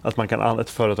här, att man kan, ett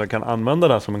företag kan använda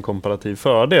det här som en komparativ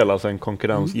fördel, alltså en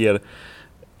konkurrens ger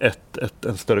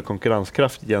en större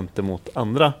konkurrenskraft gentemot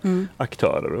andra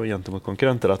aktörer och gentemot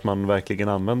konkurrenter, att man verkligen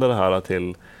använder det här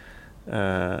till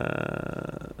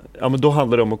ja, men då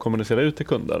handlar det om att kommunicera ut till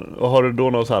kunder. Och har du då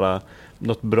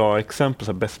något bra exempel,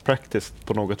 så här best practice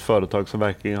på något företag som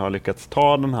verkligen har lyckats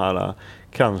ta den här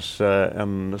kanske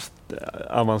en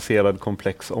avancerad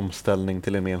komplex omställning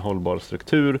till en mer hållbar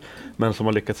struktur, men som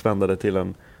har lyckats vända det till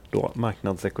en då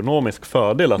marknadsekonomisk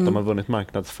fördel, att de har vunnit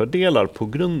marknadsfördelar på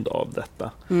grund av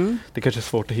detta. Det kanske är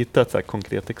svårt att hitta ett så här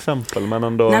konkret exempel, men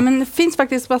ändå... Nej, men det finns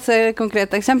faktiskt massa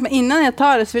konkreta exempel. Innan jag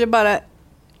tar det så vill jag bara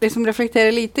liksom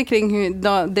reflektera lite kring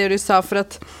det du sa, för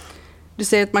att du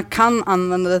säger att man kan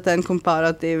använda det till en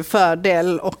komparativ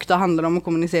fördel och då handlar det om att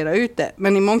kommunicera ut det.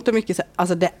 Men i mångt och mycket så,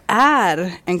 alltså det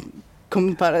är en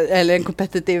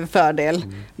kompetitiv fördel.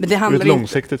 Men det handlar ett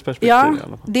långsiktigt perspektiv. Ja, i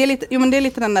alla fall. Det är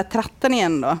lite den där tratten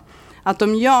igen då. Att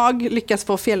om jag lyckas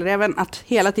få fjällräven att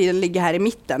hela tiden ligga här i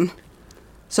mitten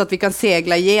så att vi kan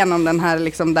segla igenom den här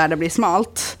liksom där det blir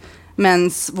smalt,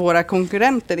 men våra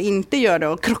konkurrenter inte gör det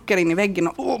och krockar in i väggen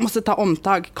och måste ta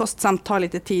omtag, kostsamt, ta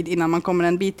lite tid innan man kommer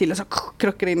en bit till och så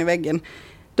krockar in i väggen.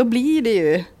 Då blir det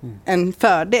ju en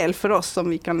fördel för oss om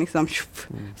vi kan liksom,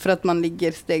 för att man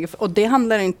ligger steg. Och det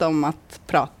handlar inte om att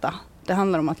prata, det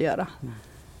handlar om att göra.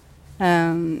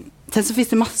 Sen så finns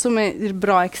det massor med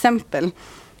bra exempel.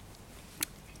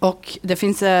 Och det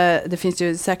finns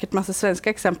ju säkert massa svenska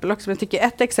exempel också. Men jag tycker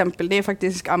ett exempel, det är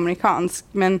faktiskt amerikanskt.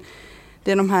 Men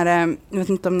det är de här, jag vet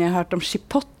inte om ni har hört om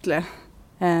Chipotle.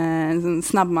 En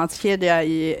snabbmatskedja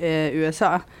i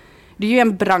USA. Det är ju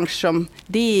en bransch som,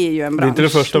 det är ju en bransch. Det är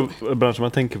inte det första branschen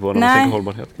man tänker på när man tänker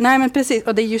hållbarhet. Nej, men precis.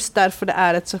 Och det är just därför det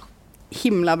är ett så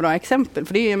himla bra exempel.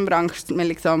 För det är ju en bransch med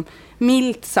liksom,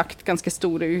 milt sagt ganska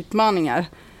stora utmaningar.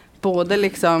 Både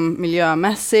liksom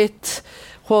miljömässigt,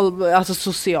 alltså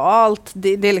socialt. Det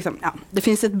är liksom, ja, det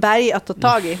finns ett berg att ta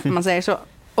tag i, om man säger så.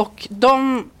 Och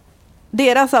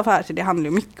deras affärsidé handlar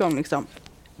ju mycket om liksom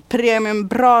premium,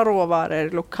 bra råvaror,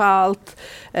 lokalt,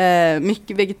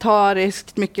 mycket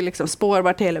vegetariskt, mycket liksom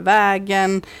spårbart hela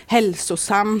vägen,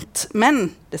 hälsosamt,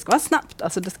 men det ska vara snabbt,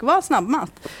 alltså det ska vara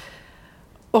snabbmat.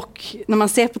 Och när man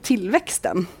ser på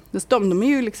tillväxten, de är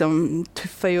ju liksom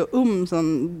tuffa ju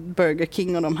som Burger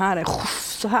King och de här är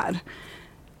så här.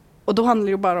 Och då handlar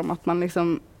det ju bara om att man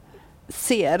liksom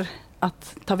ser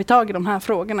att tar vi tag i de här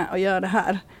frågorna och gör det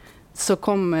här, så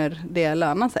kommer det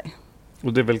löna sig.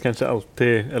 Och det är väl kanske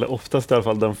alltid, eller oftast i alla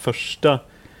fall, den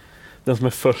som är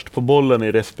först på bollen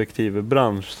i respektive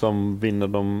bransch som vinner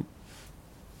de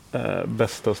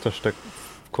bästa och största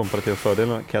komparativa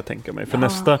fördelarna, kan jag tänka mig. För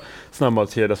nästa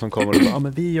snabbmatskedja som kommer och bara,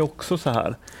 men vi är också så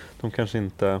här. De kanske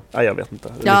inte, jag vet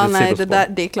inte. Ja, nej,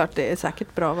 det är klart, det är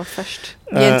säkert bra att vara först.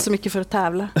 Det är inte så mycket för att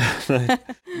tävla.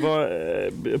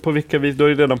 På vilka vis, du har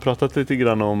ju redan pratat lite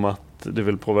grann om att du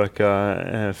vill påverka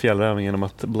fjällräven genom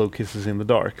att blow kisses in the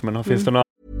dark. Men finns det några...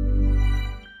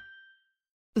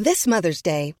 This Mother's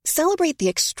Day, celebrate the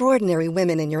extraordinary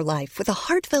women in your life with a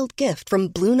heartfelt gift from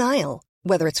Blue Nile.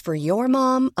 Whether it's for your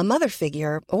mom, a mother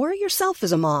figure, or yourself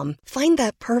as a mom, find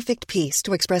that perfect piece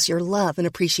to express your love and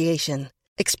appreciation.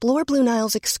 Explore Blue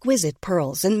Nile's exquisite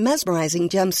pearls and mesmerizing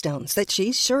gemstones that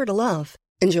she's sure to love.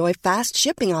 Enjoy fast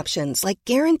shipping options like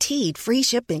guaranteed free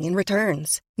shipping and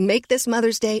returns. Make this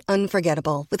Mother's Day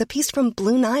unforgettable with a piece from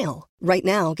Blue Nile. Right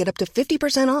now, get up to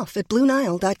 50% off at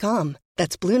BlueNile.com.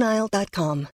 That's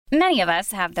BlueNile.com. Many of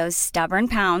us have those stubborn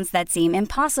pounds that seem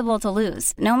impossible to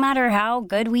lose, no matter how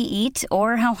good we eat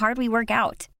or how hard we work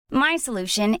out. My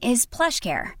solution is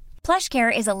PlushCare.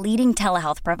 PlushCare is a leading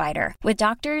telehealth provider with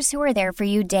doctors who are there for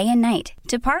you day and night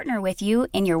to partner with you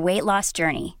in your weight loss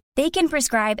journey. They can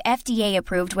prescribe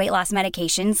FDA-approved weight loss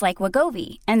medications like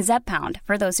Wegovy and Zepbound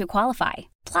for those who qualify.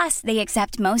 Plus, they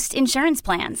accept most insurance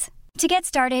plans. To get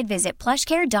started, visit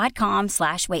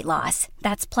plushcare.com/weightloss.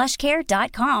 That's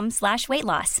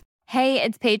plushcare.com/weightloss. Hey,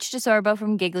 it's Paige DeSorbo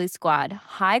from Giggly Squad.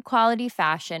 High quality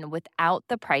fashion without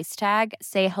the price tag.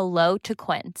 Say hello to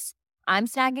Quince. I'm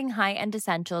snagging high-end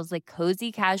essentials like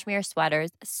cozy cashmere sweaters,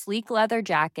 sleek leather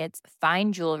jackets,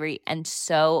 fine jewelry, and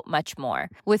so much more.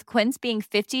 With Quince being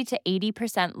 50 to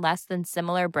 80% less than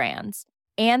similar brands.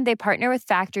 And they partner with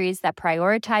factories that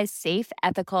prioritize safe,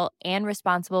 ethical, and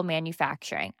responsible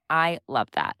manufacturing. I love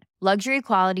that. Luxury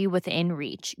quality within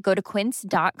reach. Go to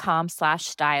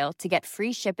quince.com/style to get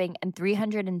free shipping and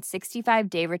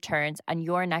 365-day returns on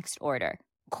your next order.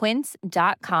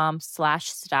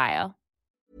 quince.com/style.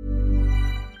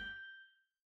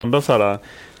 Andra så här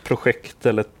projekt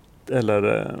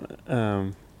eller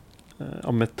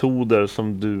metoder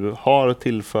som du har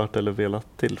tillfört eller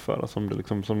velat tillföra som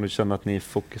du känner att ni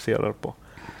fokuserar på?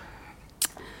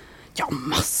 Ja,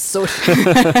 massor.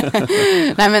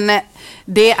 Nej, men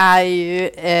det är ju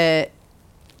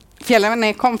Fjällräven när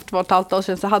jag kom för 2,5 år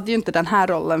sedan så hade ju inte den här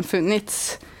rollen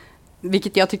funnits.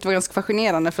 Vilket jag tyckte var ganska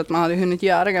fascinerande för att man hade hunnit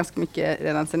göra ganska mycket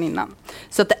redan sedan innan.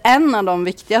 Så att en av de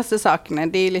viktigaste sakerna,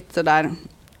 det är lite sådär.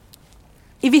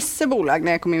 I vissa bolag,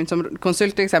 när jag kommer in som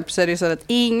konsult till exempel, så är det så att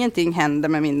ingenting händer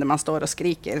med mindre man står och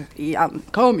skriker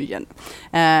kom igen.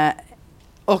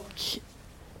 Och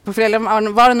på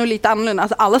Fjällräven var det nog lite annorlunda.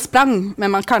 Alltså alla sprang,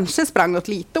 men man kanske sprang åt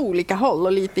lite olika håll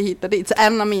och lite hit och dit. Så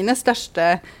en av mina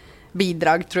största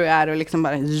bidrag tror jag är att liksom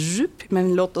bara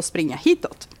men låt oss springa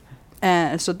hitåt.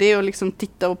 Så det är att liksom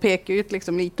titta och peka ut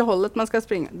liksom lite hållet man ska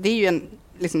springa. Det är ju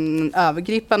den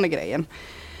övergripande grejen.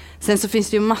 Sen så finns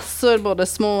det ju massor, både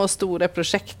små och stora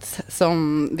projekt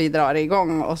som vi drar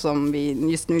igång och som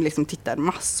vi just nu liksom tittar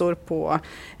massor på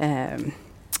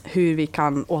hur vi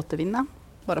kan återvinna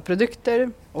våra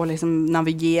produkter och liksom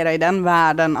navigera i den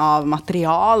världen av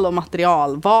material och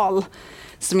materialval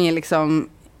som är liksom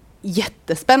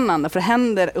jättespännande, för det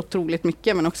händer otroligt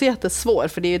mycket men också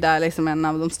jättesvårt, för det är ju där liksom en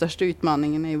av de största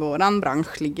utmaningarna i våran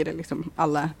bransch ligger, det liksom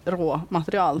alla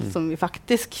råmaterial som vi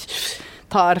faktiskt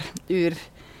tar ur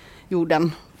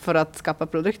jorden för att skapa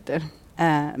produkter.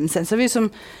 Sen så har vi som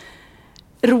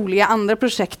roliga andra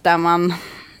projekt där man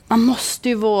måste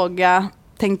ju våga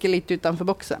tänka lite utanför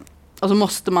boxen. Och så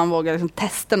måste man våga liksom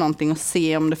testa någonting och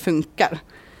se om det funkar.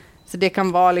 Så det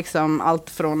kan vara liksom allt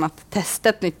från att testa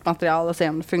ett nytt material och se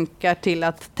om det funkar till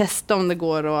att testa om det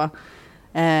går att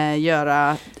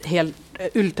göra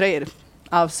ulltröjor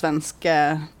av svensk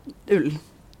ull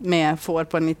med får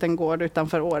på en liten gård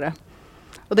utanför Åre.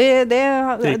 Och det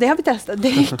har vi testat. Det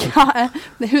gick,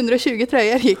 120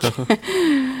 tröjor gick.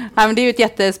 Ja, men det är ju ett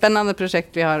jättespännande projekt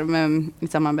vi har i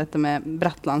samarbete med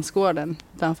Brattlandsgården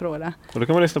utanför Åre. Och då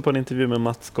kan man lyssna på en intervju med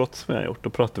Mats Scott som jag har gjort. Då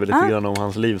pratar vi lite grann om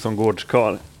hans liv som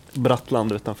gårdskarl.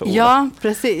 Brattland utanför Åre. Ja,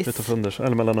 precis.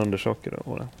 Eller mellan Undersåker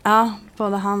och Åre. Ja,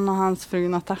 både han och hans fru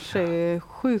Natasha är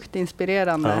sjukt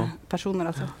inspirerande personer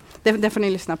alltså. Det får ni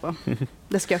lyssna på.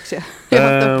 Det ska jag också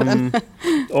göra.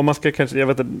 Om man ska kanske, jag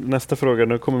vet att nästa fråga,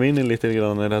 nu kommer vi in lite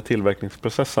grann i den här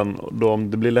tillverkningsprocessen. Då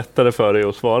om det blir lättare för dig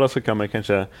att svara så kan man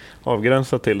kanske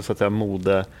avgränsa till så att säga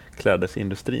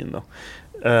modeklädesindustrin då.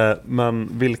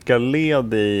 Men vilka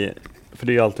led i, för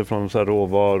det är ju alltid från så här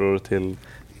råvaror till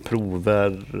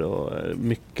prover och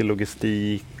mycket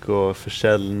logistik och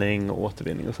försäljning och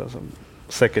återvinning och så här, som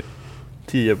säkert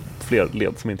 10 fler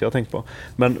led som inte jag har tänkt på.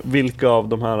 Men vilka av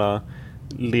de här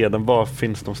leden, var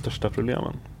finns de största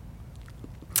problemen?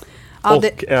 Ja,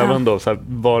 och även då, så här,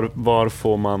 var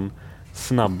får man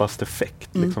snabbast effekt?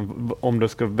 Liksom, om du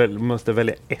måste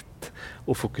välja ett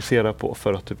och fokusera på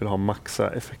för att du vill ha maxa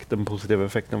effekten, positiva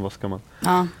effekten, vad ska man?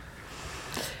 Ja.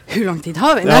 Hur lång tid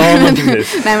har vi?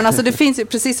 Nej, men alltså det finns ju,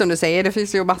 precis som du säger, det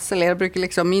finns ju massor. Jag brukar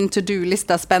liksom, min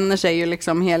to-do-lista spänner sig ju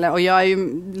liksom hela, och jag är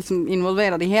ju liksom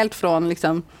involverad i helt från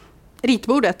liksom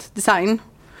ritbordet, design,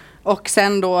 och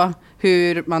sen då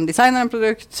hur man designar en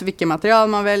produkt, vilka material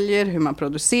man väljer, hur man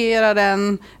producerar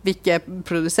den, vilka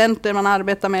producenter man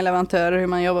arbetar med, leverantörer, hur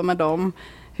man jobbar med dem,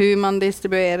 hur man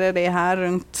distribuerar det här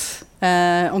runt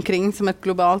omkring som ett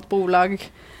globalt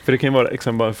bolag. För det kan ju vara,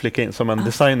 liksom bara flika in, som en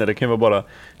designer, det kan ju vara bara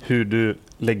hur du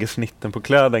lägger snitten på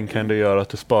kläden kan du göra att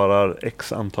du sparar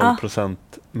x antal procent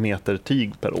meter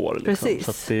tyg per år. Liksom.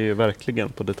 Så att det är ju verkligen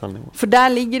på detaljnivå. För där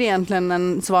ligger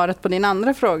egentligen svaret på din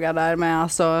andra fråga där med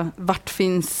alltså, vart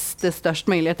finns det störst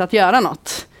möjlighet att göra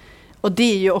något? Och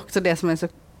det är ju också det som är så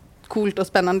coolt och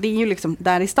spännande, det är ju liksom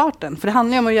där i starten. För det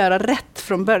handlar ju om att göra rätt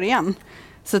från början.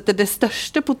 Så att det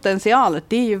största potentialet,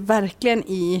 det är ju verkligen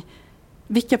i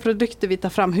vilka produkter vi tar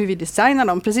fram, hur vi designar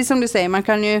dem. Precis som du säger, man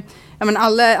kan ju,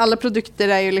 alla produkter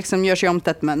är ju liksom, görs ju om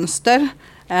till ett mönster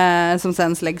som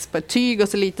sen läggs på ett tyg, och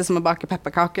så lite som att baka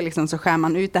pepparkakor liksom, så skär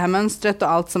man ut det här mönstret,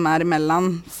 och allt som är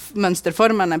emellan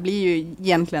mönsterformarna blir ju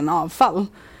egentligen avfall.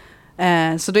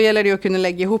 Så då gäller det att kunna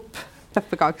lägga ihop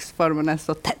pepparkaksformarna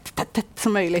så tätt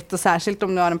som möjligt, och särskilt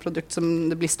om du har en produkt som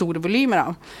det blir stora volymer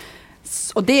av.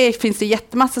 Och det finns det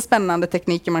jättemassa spännande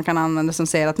tekniker man kan använda som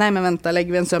säger att nej men vänta,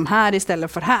 lägger vi en söm här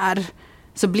istället för här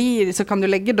så kan du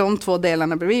lägga de 2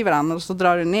 delarna bredvid varandra och så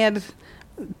drar du ner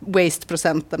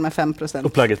waste-procenten med 5%.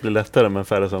 Och plagget blir lättare med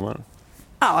färre sömmar?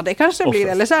 Ja, det kanske blir.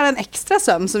 Eller så är det en extra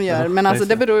söm som gör. Men alltså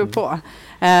det beror ju på.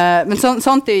 Men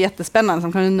sånt är ju jättespännande.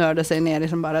 Som kan ju nörda sig ner i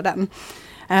som bara den.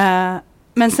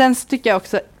 Men sen så tycker jag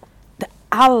också det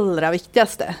allra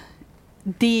viktigaste.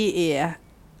 Det är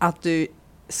att du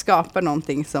skapar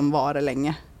någonting som varar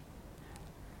länge.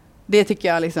 Det tycker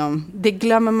jag liksom, det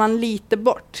glömmer man lite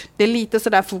bort. Det är lite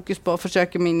sådär fokus på att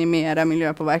försöka minimera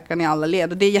miljöpåverkan i alla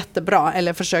led. Och det är jättebra.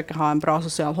 Eller försöka ha en bra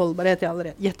social hållbarhet i alla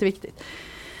led. Jätteviktigt.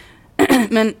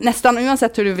 Men nästan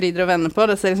oavsett hur du vrider och vänder på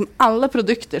det så är det som alla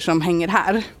produkter som hänger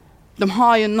här. De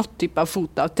har ju något typ av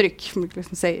fotavtryck.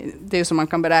 Det är ju som man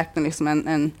kan beräkna liksom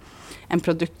en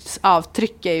produkts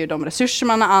avtryck är ju de resurser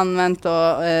man har använt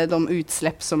och de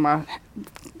utsläpp som har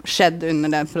skett under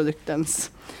den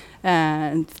produktens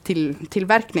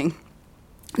tillverkning.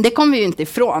 Det kommer vi ju inte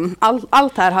ifrån.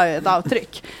 Allt här har ju ett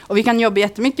avtryck. Och vi kan jobba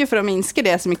jättemycket för att minska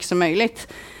det så mycket som möjligt.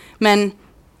 Men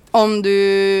om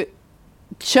du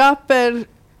köper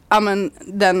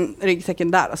den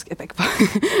ryggsäcken där ska jag tänka på.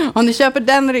 Om du köper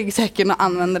den ryggsäcken och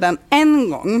använder den en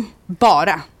gång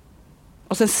bara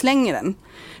och sen slänger den.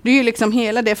 Det är ju liksom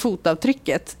hela det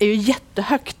fotavtrycket är ju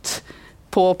jättehögt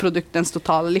på produktens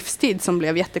totala livstid som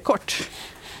blev jättekort.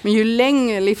 Men ju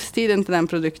längre livstiden till den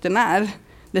produkten är,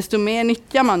 desto mer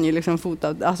nyttjar man ju liksom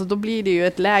fotavtryck. Alltså då blir det ju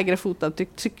ett lägre fotavtryck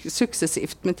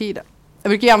successivt med tiden. Jag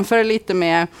brukar jämföra lite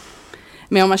med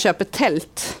om man köper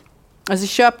tält. Alltså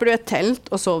köper du ett tält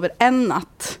och sover en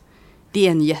natt, det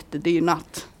är en jättedyr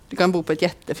natt. Du kan bo på ett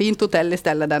jättefint hotell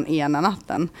istället den ena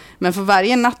natten. Men för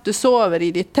varje natt du sover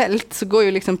i ditt tält så går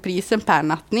ju liksom prisen per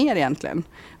natt ner egentligen.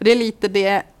 Och det är lite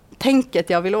det tänket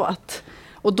jag vill åt.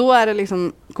 Och då är det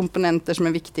liksom komponenter som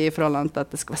är viktiga i förhållande till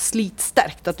att det ska vara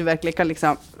slitstärkt. Att du verkligen kan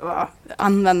liksom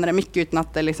använda det mycket utan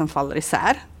att det liksom faller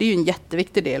isär. Det är ju en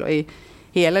jätteviktig del och i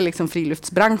hela liksom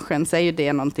friluftsbranschen så är ju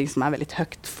det någonting som är väldigt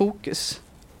högt fokus.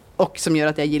 Och som gör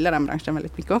att jag gillar den branschen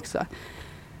väldigt mycket också.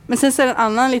 Men sen så är det en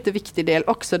annan lite viktig del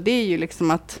också. Det är ju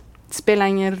liksom att det spelar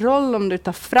ingen roll om du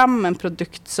tar fram en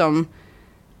produkt som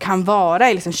kan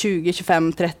vara i liksom 20,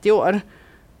 25, 30 år.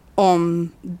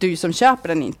 Om du som köper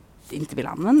den inte vill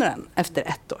använda den efter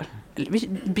 1 år. Eller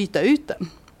byta ut den.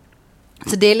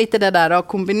 Så det är lite det där att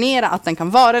kombinera att den kan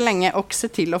vara länge och se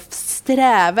till att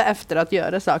sträva efter att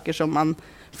göra saker som man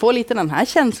får lite den här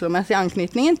känslomässiga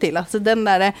anknytningen till. Alltså den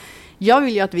där, jag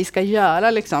vill ju att vi ska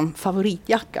göra liksom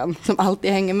favoritjackan som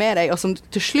alltid hänger med dig och som du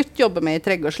till slut jobbar med i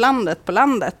trädgårdslandet på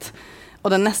landet. Och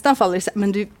den nästan faller i,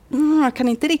 men du kan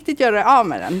inte riktigt göra det av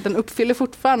med den. Den uppfyller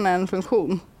fortfarande en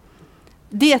funktion.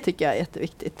 Det tycker jag är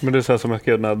jätteviktigt. Men det är så här som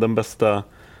jag när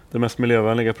den mest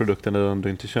miljövänliga produkten är den du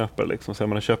inte köper. Liksom. Så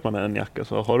man köper man en jacka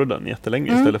så har du den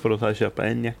jättelänge istället för att här köpa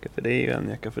en jacka för det och en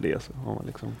jacka för det. Så har man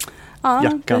liksom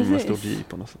jackan precis. Med stort J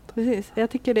på något sätt. Precis, jag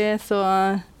tycker det är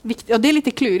så viktigt. Och det är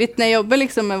lite klurigt när jag jobbar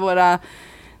liksom med våra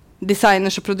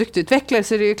designers och produktutvecklare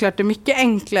så är det ju klart det är mycket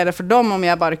enklare för dem om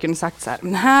jag bara kunde sagt så här.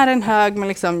 Men här är en hög med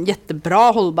liksom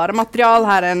jättebra hållbara material,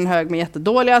 här är en hög med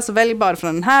jättedåliga, så välj bara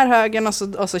från den här högen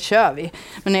och så kör vi.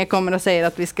 Men när jag kommer och säger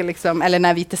att vi ska liksom, eller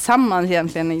när vi tillsammans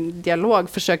egentligen i dialog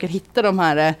försöker hitta de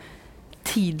här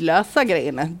tidlösa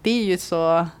grejerna, det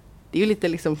är ju lite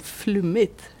liksom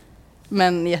flummigt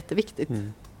men jätteviktigt.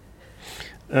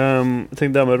 Jag tänkte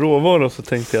där med råvaror så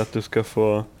tänkte jag att du ska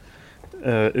få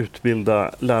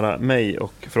lära mig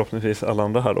och förhoppningsvis alla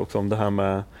andra här också om det här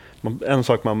med en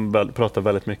sak man pratar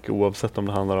väldigt mycket oavsett om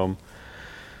det handlar om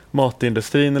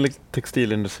matindustrin eller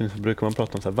textilindustrin så brukar man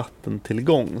prata om så här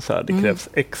vattentillgång. Så här, det krävs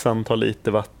x antal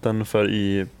liter vatten för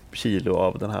i kilo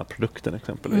av den här produkten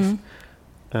exempelvis.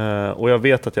 Och jag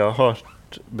vet att jag har hört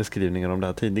beskrivningar om det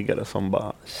här tidigare som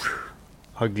bara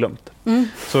har glömt.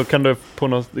 Så kan du på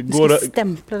något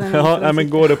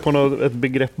går det på ett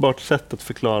begreppbart sätt att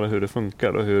förklara hur det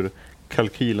funkar och hur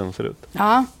kalkylen ser ut?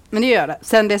 Ja, men det gör det.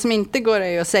 Sen det som inte går är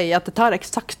ju att säga att det tar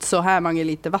exakt så här många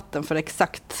liter vatten för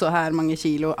exakt så här många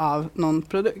kilo av någon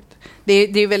produkt. Det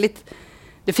är väldigt.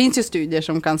 Det finns ju studier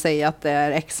som kan säga att det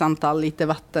är x antal liter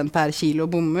vatten per kilo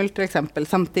bomull till exempel.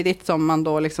 Samtidigt som man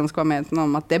då liksom ska vara medveten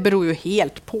om att det beror ju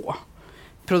helt på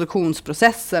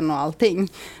produktionsprocessen och allting.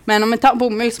 Men om vi tar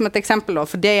bomull som ett exempel då,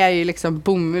 för det är ju liksom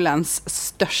bomullens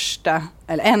största,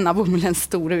 eller en av bomullens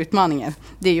stora utmaningar.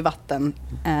 Det är ju vatten.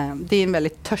 Det är en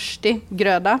väldigt törstig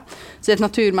gröda. Så det är ett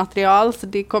naturmaterial, så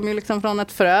det kommer ju liksom från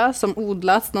ett frö som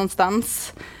odlas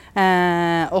någonstans.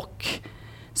 Och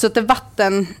så att det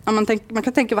vatten, man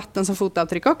kan tänka vatten som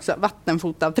fotavtryck också.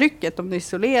 Vattenfotavtrycket, om du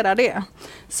isolerar det,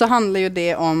 så handlar ju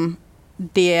det om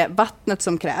det vattnet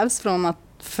som krävs från att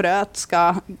fröet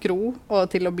ska gro och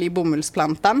till att bli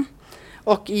bomullsplantan.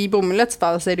 Och i bomullets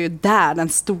fall så är det ju där den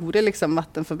stora liksom,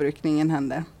 vattenförbrukningen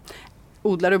händer.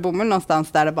 Odlar du bomull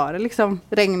någonstans där det bara liksom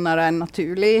regnar en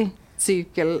naturlig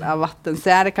cykel av vatten så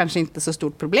är det kanske inte så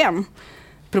stort problem.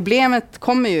 Problemet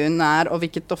kommer ju när, och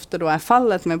vilket ofta då är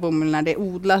fallet med bomull, när det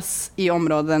odlas i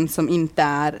områden som inte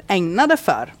är ägnade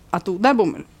för att odla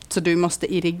bomull. Så du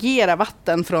måste irrigera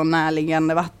vatten från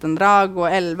närliggande vattendrag och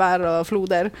älvar och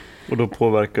floder. Och då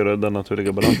påverkar det den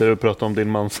naturliga balansen. Du pratar om din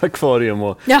mans akvarium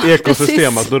och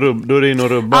ekosystem. Att då är det in och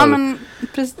rubbar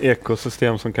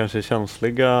ekosystem som kanske är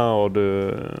känsliga. Och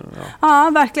du,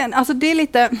 ja, verkligen. Alltså det är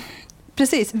lite...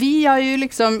 Precis, vi har ju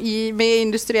liksom med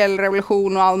industriell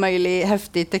revolution och all möjlig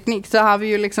häftig teknik så har vi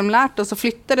ju liksom lärt oss att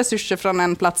flytta resurser från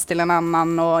en plats till en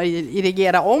annan och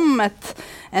irrigera om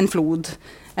en flod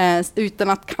utan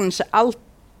att kanske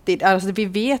alltid, alltså vi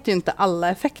vet ju inte alla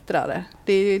effekter av det.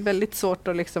 Det är väldigt svårt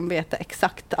att liksom veta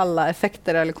exakt alla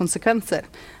effekter eller konsekvenser.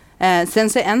 Sen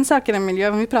så är en sak i den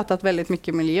miljön, vi har pratat väldigt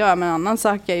mycket miljö, men en annan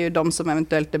sak är ju de som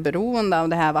eventuellt är beroende av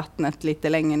det här vattnet lite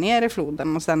längre ner i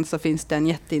floden. Och sen så finns det en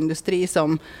jätteindustri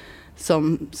som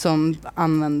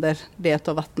använder det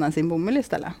att vattna sin bomull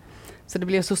istället. Så det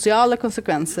blir sociala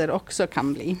konsekvenser också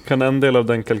kan bli. Kan en del av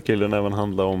den kalkylen även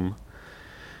handla om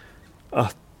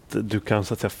att du kan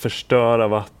så att säga förstöra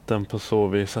vatten på så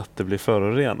vis att det blir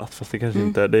förorenat? Fast det kanske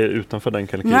inte det är utanför den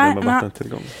kalkylen med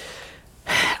vattentillgång.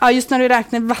 Ja, just när du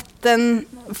räknar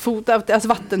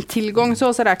vattentillgång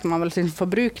så räknar man väl sin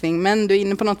förbrukning. Men du är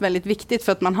inne på något väldigt viktigt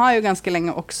för att man har ju ganska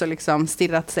länge också liksom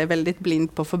stirrat sig väldigt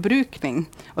blind på förbrukning.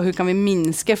 Och hur kan vi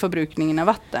minska förbrukningen av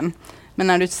vatten? Men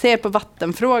när du ser på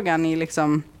vattenfrågan i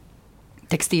liksom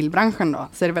textilbranschen då,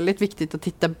 så är det väldigt viktigt att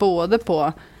titta både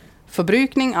på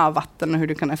förbrukning av vatten och hur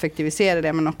du kan effektivisera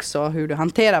det, men också hur du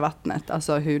hanterar vattnet,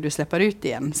 alltså hur du släpper ut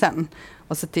igen sen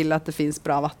och se till att det finns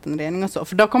bra vattenrening och så.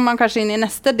 För då kommer man kanske in i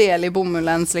nästa del i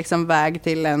bomullens liksom väg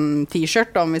till en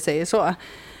t-shirt om vi säger så.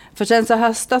 För sen så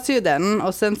höstas ju den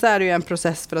och sen så är det ju en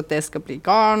process för att det ska bli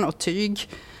garn och tyg.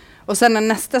 Och sen är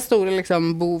nästa stora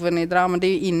liksom boven i dramat, det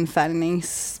är ju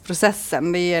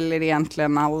infärgningsprocessen. Det gäller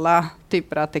egentligen alla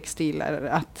typer av textiler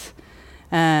att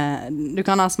du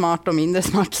kan ha smart och mindre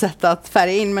smart sätt att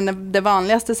färga in, men det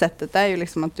vanligaste sättet är ju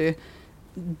liksom att du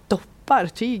doppar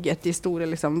tyget i stora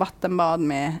liksom vattenbad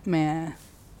med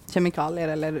kemikalier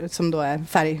eller som då är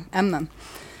färgämnen.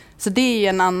 Så det är ju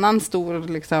en annan stor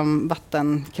liksom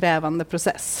vattenkrävande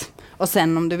process. Och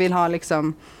sen om du vill ha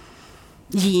liksom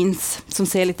jeans som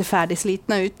ser lite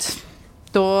färdigslitna ut,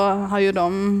 då har ju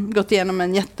de gått igenom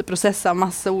en jätteprocess av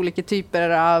massa olika typer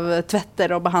av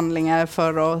tvätter och behandlingar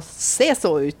för att se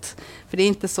så ut. För det är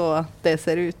inte så det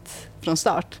ser ut från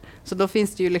start. Så då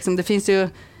finns det ju liksom, det finns ju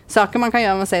saker man kan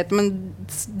göra om man säger att men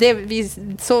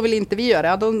så vill inte vi göra.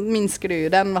 Ja, då minskar det ju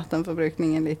den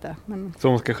vattenförbrukningen lite. Men. Så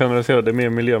om man ska generalisera det mer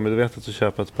miljömedvetet att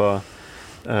köpa ett par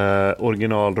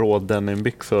original rå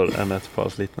denimbyxor än ett par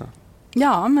slitna?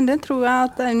 Ja, men det tror jag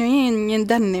att nu är ingen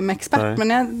denim-expert.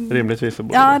 Men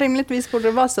rimligtvis borde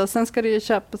det vara så. Sen ska du ju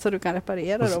köpa så du kan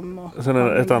reparera dem. Och sen är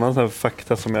det ett annat så här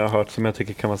fakta som jag har hört som jag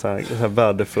tycker kan vara så här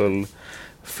värdefull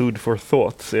food for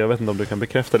thought. Så jag vet inte om du kan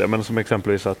bekräfta det. Men som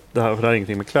exempelvis att det här har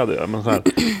ingenting med kläder att göra. Men så här,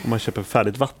 om man köper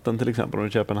färdigt vatten till exempel. Om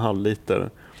du köper en halv liter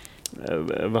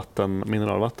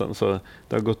mineralvatten. Så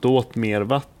det har gått åt mer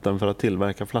vatten för att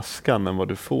tillverka flaskan än vad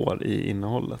du får i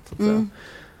innehållet. Så att säga.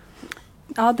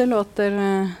 Ja, det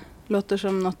låter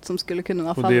som något som skulle kunna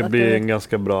vara fallet. Och det blir en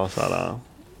ganska bra så här,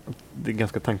 det är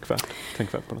ganska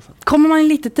tänkvärt på något sätt. Kommer man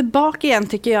lite tillbaka igen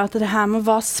tycker jag att det här med att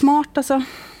vara smart, alltså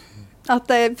att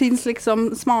det finns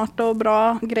liksom smarta och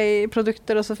bra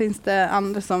produkter och så finns det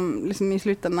andra som liksom i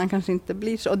slutändan kanske inte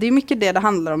blir så. Och det är mycket det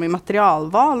handlar om i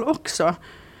materialval också.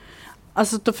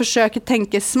 Alltså att du försöker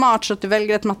tänka smart så att du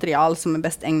väljer ett material som är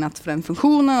bäst ägnat för den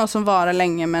funktionen och som varar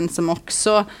länge men som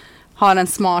också har en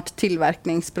smart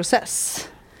tillverkningsprocess.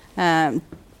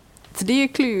 Så det är ju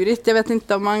klurigt. Jag vet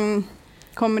inte om man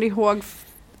kommer ihåg.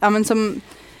 Ja, men som,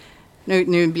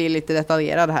 nu blir det lite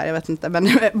detaljerad här. Jag vet inte. Men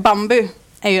bambu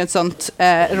är ju ett sånt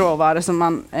råvara som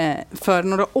man för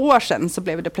några år sedan så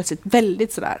blev det plötsligt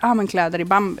väldigt sådär. Men kläder i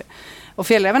bambu. Och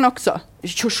fjällräven också.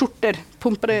 Skjortor.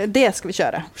 Pumpade, det ska vi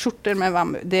köra. Skjortor med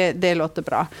bambu. Det låter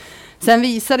bra. Sen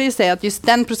visade det sig att just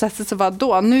den processen som var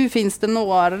då, nu finns det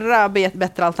några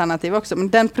bättre alternativ också, men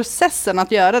den processen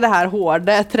att göra det här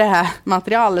hårda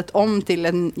trämaterialet om till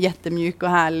en jättemjuk och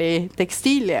härlig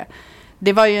textilie,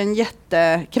 det var ju en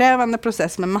jättekrävande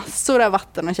process med massor av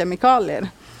vatten och kemikalier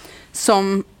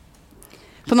som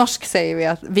på norsk säger vi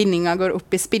att vinningar går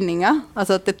upp i spinninga.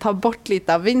 Alltså att det tar bort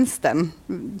lite av vinsten.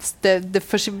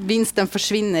 Vinsten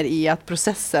försvinner i att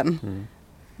processen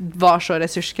var så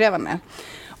resurskrävande.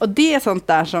 Och det är sånt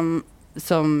där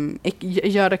som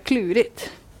gör det klurigt.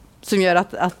 Som gör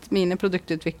att mina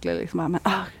produktutvecklare liksom,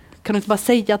 kan du inte bara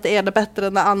säga att det är det bättre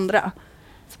än det andra?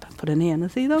 På den ena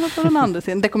sidan och på den andra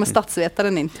sidan. Det kommer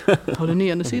statsvetaren in. På den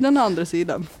ena sidan och den andra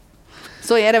sidan.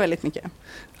 Så är det väldigt mycket.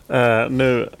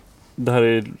 Nu, det här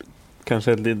är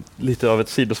kanske lite av ett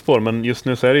sidospår, men just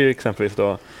nu så är det ju exempelvis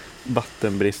då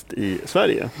vattenbrist i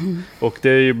Sverige. Och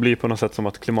det blir på något sätt som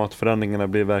att klimatförändringarna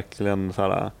blir verkligen så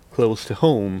här close to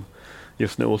home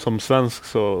just nu. Och som svensk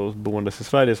så boendes i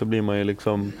Sverige så blir man ju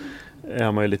liksom,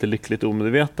 är man ju lite lyckligt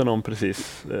omedveten om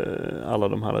precis alla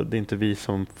de här. Det är inte vi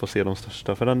som får se de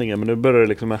största förändringarna, men nu börjar det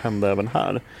liksom hända även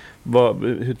här.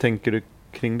 Hur tänker du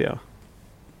kring det?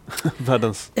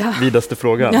 Världens vidaste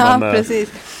fråga. Ja, men,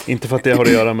 precis. Inte för att det har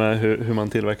att göra med hur man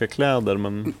tillverkar kläder,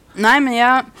 men... Nej, men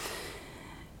jag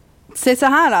säger så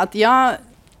här att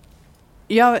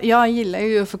jag gillar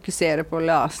ju att fokusera på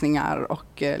lösningar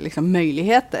och liksom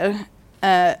möjligheter.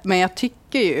 Men jag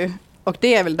tycker ju, och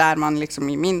det är väl där man liksom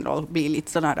i min roll blir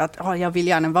lite sådär att jag vill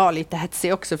gärna vara lite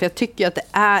hetsig också, för jag tycker att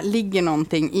det ligger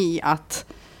någonting i att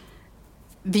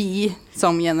vi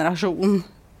som generation,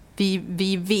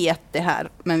 vi vet det här,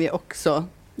 men vi är också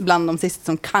bland de sista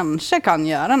som kanske kan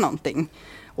göra någonting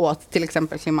åt till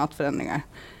exempel klimatförändringar.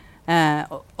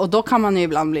 Och då kan man ju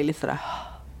ibland bli lite sådär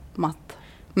matt.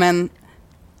 Men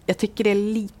jag tycker det är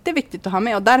lite viktigt att ha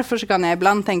med, och därför så kan jag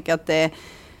ibland tänka att det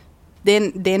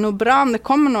är nog bra om det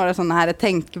kommer några sådana här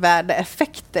tänkvärda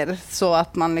effekter så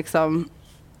att man liksom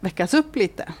väckas upp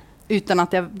lite. Utan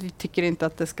att jag tycker inte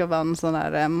att det ska vara en sån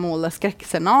där måla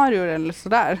skräckscenarier eller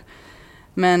sådär.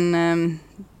 Men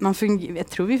jag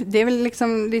tror det är väl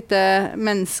liksom lite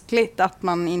mänskligt att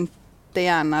man inte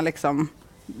gärna liksom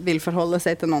vill förhålla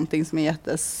sig till någonting som är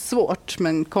jättesvårt,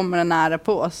 men kommer det nära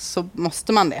på så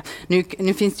måste man det.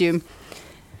 Nu finns det ju,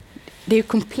 det är ju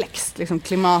komplext, liksom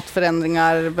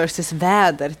klimatförändringar versus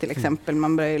väder till exempel.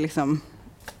 Man börjar liksom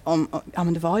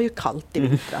men det var ju kallt i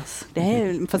vintras.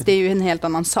 Fast det är ju en helt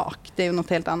annan sak. Det är ju något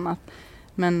helt annat.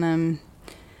 Men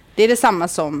det är detsamma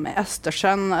som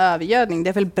Östersjön och övergödning. Det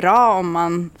är väl bra om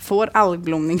man får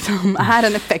algblomning som är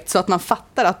en effekt, så att man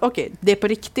fattar att det är på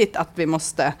riktigt att vi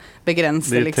måste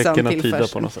begränsa liksom, tillförseln. Det är ett tecken att tida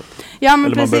på något sätt. Ja, men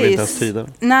eller precis. Man behöver inte ens tida.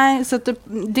 Nej, så att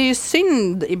det är ju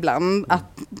synd ibland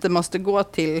att det måste gå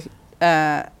till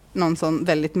någon sån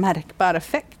väldigt märkbar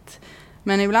effekt.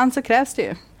 Men ibland så krävs det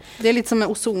ju. Det är lite som med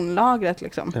ozonlagret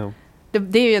liksom. Ja.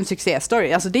 Det är ju en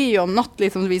succéstory. Alltså det är ju om något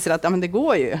liksom visar att det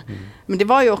går ju. Men det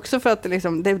var ju också för att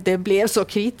det blev så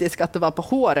kritiskt att det var på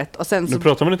håret. Och sen nu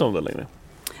pratar man inte om det längre.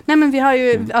 Nej, men vi har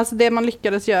ju, alltså det man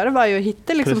lyckades göra var ju att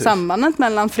hitta liksom sambandet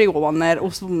mellan freoner och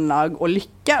ozonlag och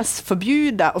lyckas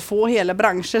förbjuda och få hela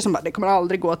branscher som bara, det kommer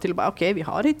aldrig gå till bara vi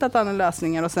har hittat andra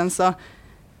lösningar, och sen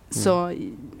så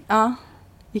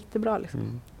gick det bra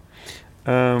liksom.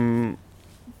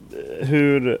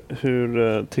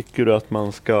 Hur tycker du att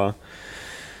man ska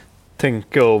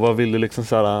tänka, och vad vill du liksom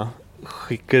så här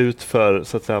skicka ut för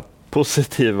så att säga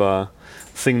positiva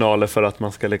signaler för att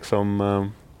man ska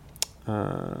liksom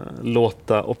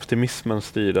låta optimismen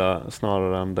styra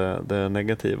snarare än det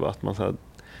negativa, att man så här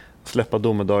släppa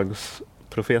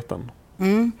domedagsprofeten?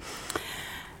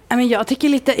 Men jag tycker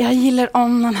lite, jag gillar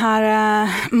om den här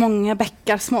många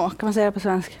bäckar små, kan man säga det på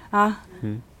svenska? Ja.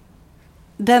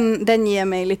 Den ger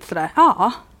mig lite sådär,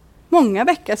 många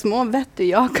bäckar små, vet du,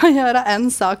 jag kan göra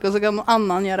en sak och så kan någon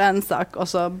annan göra en sak och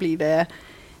så blir det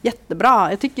jättebra.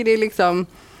 Jag tycker det är liksom,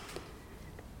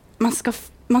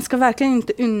 man ska verkligen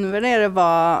inte undervärdera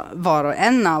vad var och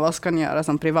en av oss kan göra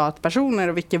som privatpersoner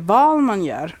och vilka val man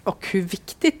gör och hur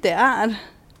viktigt det är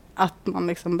att man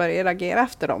liksom börjar agera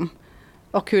efter dem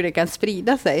och hur det kan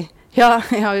sprida sig. Jag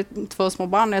har ju 2 små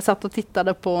barn och jag satt och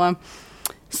tittade på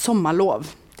Sommarlov.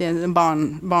 Det är en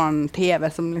barn-tv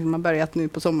som liksom har börjat nu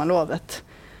på sommarlovet.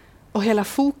 Och hela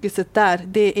fokuset där,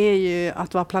 det är ju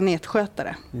att vara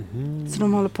planetskötare. Så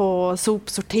de håller på och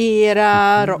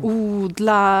sopsorterar och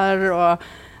odlar. Och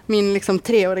min liksom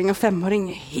 3-åring och 5-åring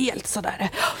är helt sådär.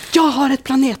 Jag har ett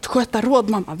planetskötarråd,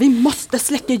 mamma. Vi måste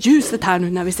släcka ljuset här nu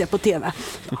när vi ser på tv.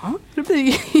 Ja,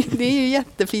 det är ju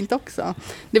jättefint också.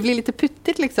 Det blir lite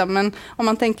puttigt liksom. Men om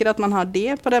man tänker att man har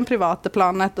det på den privata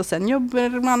planet och sen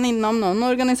jobbar man inom någon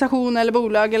organisation eller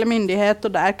bolag eller myndighet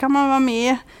och där kan man vara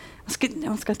med.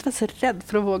 Man ska inte vara så rädd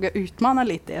för att våga utmana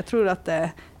lite. Jag tror att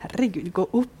herregud, gå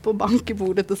upp på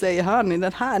bankebordet och säga, hör ni,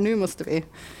 den här, nu måste vi.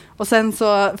 Och sen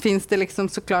så finns det liksom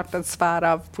såklart en sfär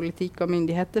av politik och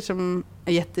myndigheter som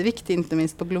är jätteviktig, inte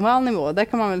minst på global nivå. Där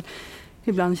kan man väl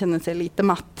ibland känner sig lite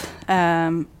matt.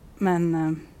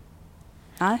 Men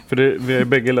nej. För vi har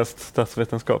bägge läst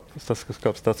statsvetenskap.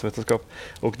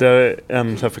 Och det är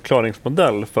en så här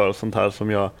förklaringsmodell för sånt här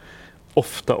som jag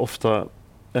ofta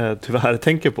tyvärr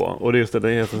tänker på. Och det är just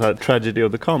det heter så här Tragedy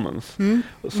of the Commons.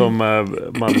 Som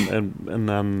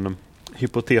en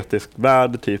hypotetisk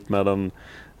värld typ med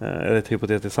ett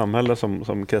hypotetiskt samhälle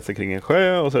som kretsar kring en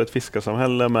sjö, och så är det ett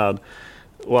fiskarsamhälle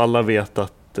och alla vet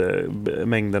att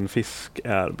mängden fisk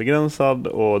är begränsad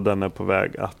och den är på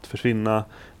väg att försvinna,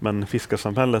 men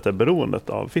fiskarsamhället är beroendet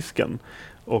av fisken.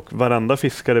 Och varenda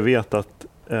fiskare vet att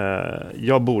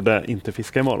jag borde inte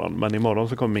fiska imorgon, men imorgon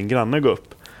så kommer min granne gå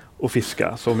upp och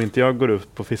fiska. Så om inte jag går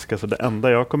upp och fiska, så det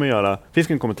enda jag kommer göra,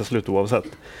 fisken kommer ta slut oavsett.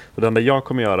 Så det enda jag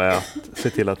kommer göra är att se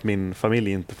till att min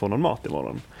familj inte får någon mat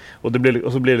imorgon. Och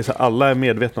så blir det så att alla är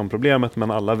medvetna om problemet,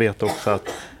 men alla vet också att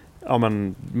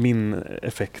min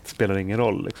effekt spelar ingen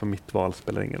roll. Liksom, mitt val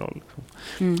spelar ingen roll. Liksom.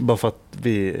 Bara för att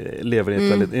vi lever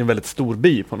i en väldigt stor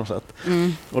by på något sätt.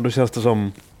 Och då känns det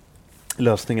som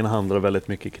lösningen handlar väldigt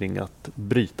mycket kring att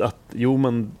bryta.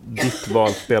 Ditt val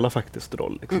spelar faktiskt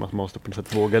roll. Liksom, att man måste på något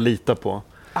sätt våga lita på.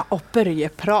 Ja, och börja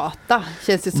prata.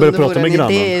 Känns det som det vore en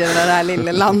idé i den där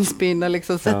lilla landsbyn och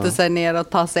liksom sätta sig ner och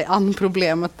ta sig an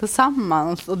problemet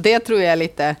tillsammans. Och det tror jag är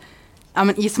lite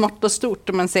i smått och stort.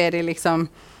 Om man ser det liksom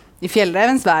i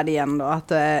Fjällrävens värld igen då,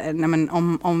 att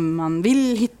om man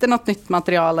vill hitta något nytt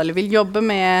material eller vill jobba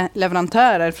med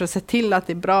leverantörer för att se till att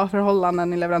det är bra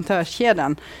förhållanden i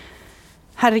leverantörskedjan.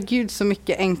 Herregud, så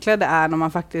mycket enklare det är när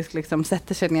man faktiskt liksom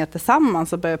sätter sig ner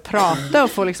tillsammans och börjar prata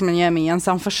och får liksom en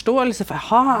gemensam förståelse för,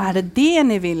 är det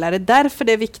ni vill? Är det därför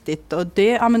det är viktigt? Och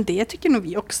det tycker nog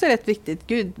vi också är rätt viktigt.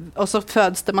 Gud, och så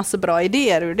föds det massa bra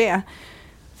idéer ur det.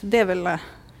 Så det är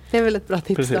väl ett bra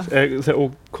tips. Precis.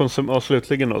 Och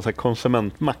slutligen då, så här,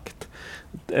 konsumentmakt.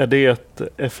 Är det ett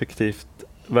effektivt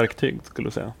verktyg, skulle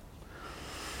du säga?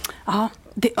 Ja,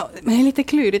 det är lite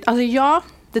klurigt. Alltså ja,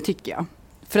 det tycker jag.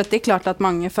 För att det är klart att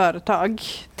många företag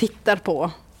tittar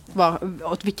på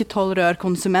åt vilket håll rör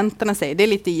konsumenterna sig. Det är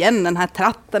lite igen den här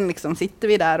tratten, liksom, sitter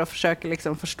vi där och försöker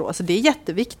liksom förstå. Så det är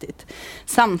jätteviktigt.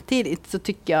 Samtidigt så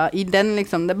tycker jag i den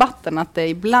liksom debatten att det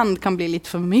ibland kan bli lite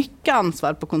för mycket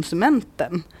ansvar på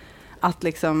konsumenten. Att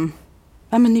liksom,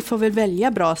 men ni får väl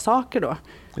välja bra saker då.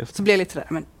 Så blir det lite sådär,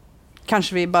 men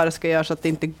kanske vi bara ska göra så att det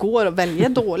inte går att välja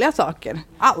dåliga saker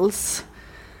alls.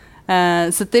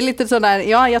 Så det är lite sådär,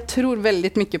 jag tror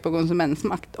väldigt mycket på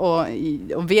konsumentmakt och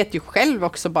vet ju själv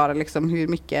också bara liksom hur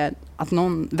mycket att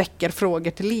någon väcker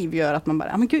frågor till liv gör att man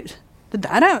bara, men gud, det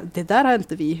där har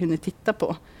inte vi hunnit titta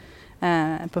på.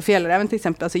 På Fjällräven till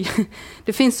exempel, alltså,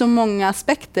 det finns så många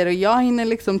aspekter och jag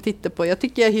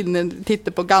hinner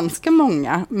titta på ganska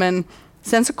många, men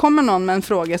sen så kommer någon med en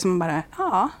fråga som bara,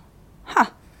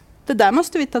 det där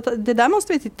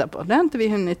måste vi titta på, det har inte vi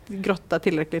hunnit grotta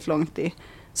tillräckligt långt i.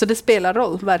 Så det spelar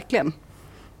roll, verkligen.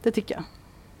 Det tycker jag.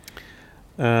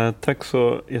 Tack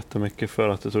så jättemycket för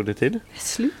att du tog dig tid. Det är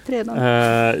slut redan.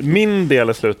 Min del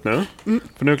är slut nu.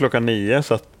 För nu är klockan 9,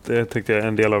 så att jag tyckte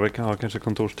en del av er kan ha kanske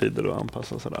kontorstider och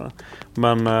anpassa sådär.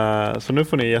 Men så nu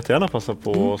får ni jättegärna passa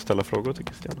på att ställa frågor till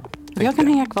Christian. Jag kan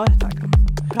hänga kvar ett tag.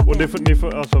 Och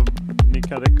ni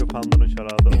kan räcka upp handen och köra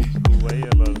the old school way,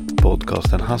 eller?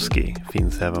 Podcasten Husky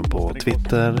finns även på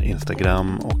Twitter,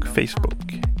 Instagram och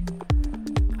Facebook.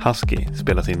 Husky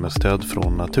spelas in med stöd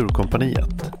från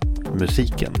Naturkompaniet.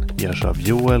 Musiken görs av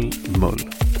Joel Mull.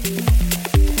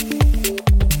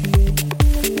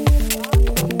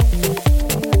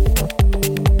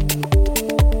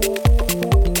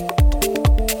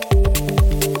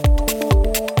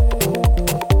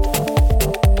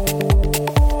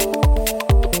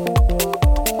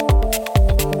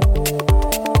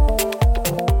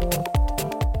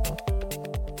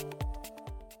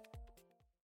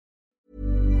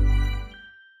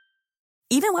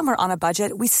 Even when we're on a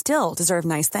budget, we still deserve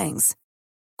nice things.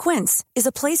 Quince is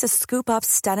a place to scoop up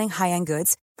stunning high-end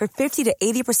goods for 50 to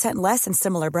 80% less than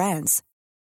similar brands.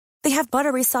 They have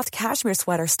buttery soft cashmere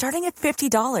sweaters starting at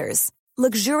 $50,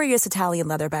 luxurious Italian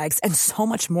leather bags, and so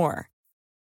much more.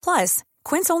 Plus,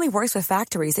 Quince only works with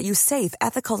factories that use safe,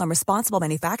 ethical, and responsible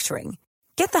manufacturing.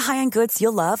 Get the high-end goods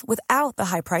you'll love without the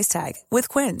high price tag with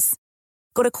Quince.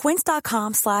 Go to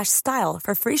quince.com/style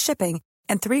for free shipping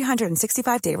and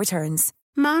 365-day returns.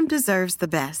 Mom deserves the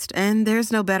best, and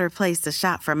there's no better place to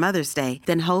shop for Mother's Day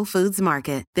than Whole Foods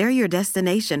Market. They're your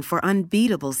destination for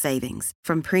unbeatable savings,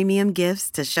 from premium gifts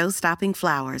to show-stopping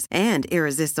flowers and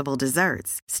irresistible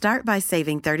desserts. Start by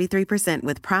saving 33%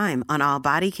 with Prime on all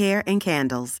body care and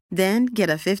candles. Then get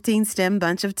a 15-stem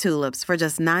bunch of tulips for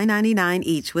just $9.99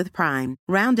 each with Prime.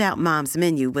 Round out Mom's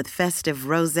menu with festive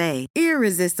rosé,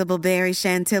 irresistible berry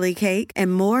chantilly cake,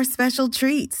 and more special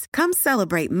treats. Come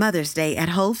celebrate Mother's Day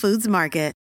at Whole Foods Market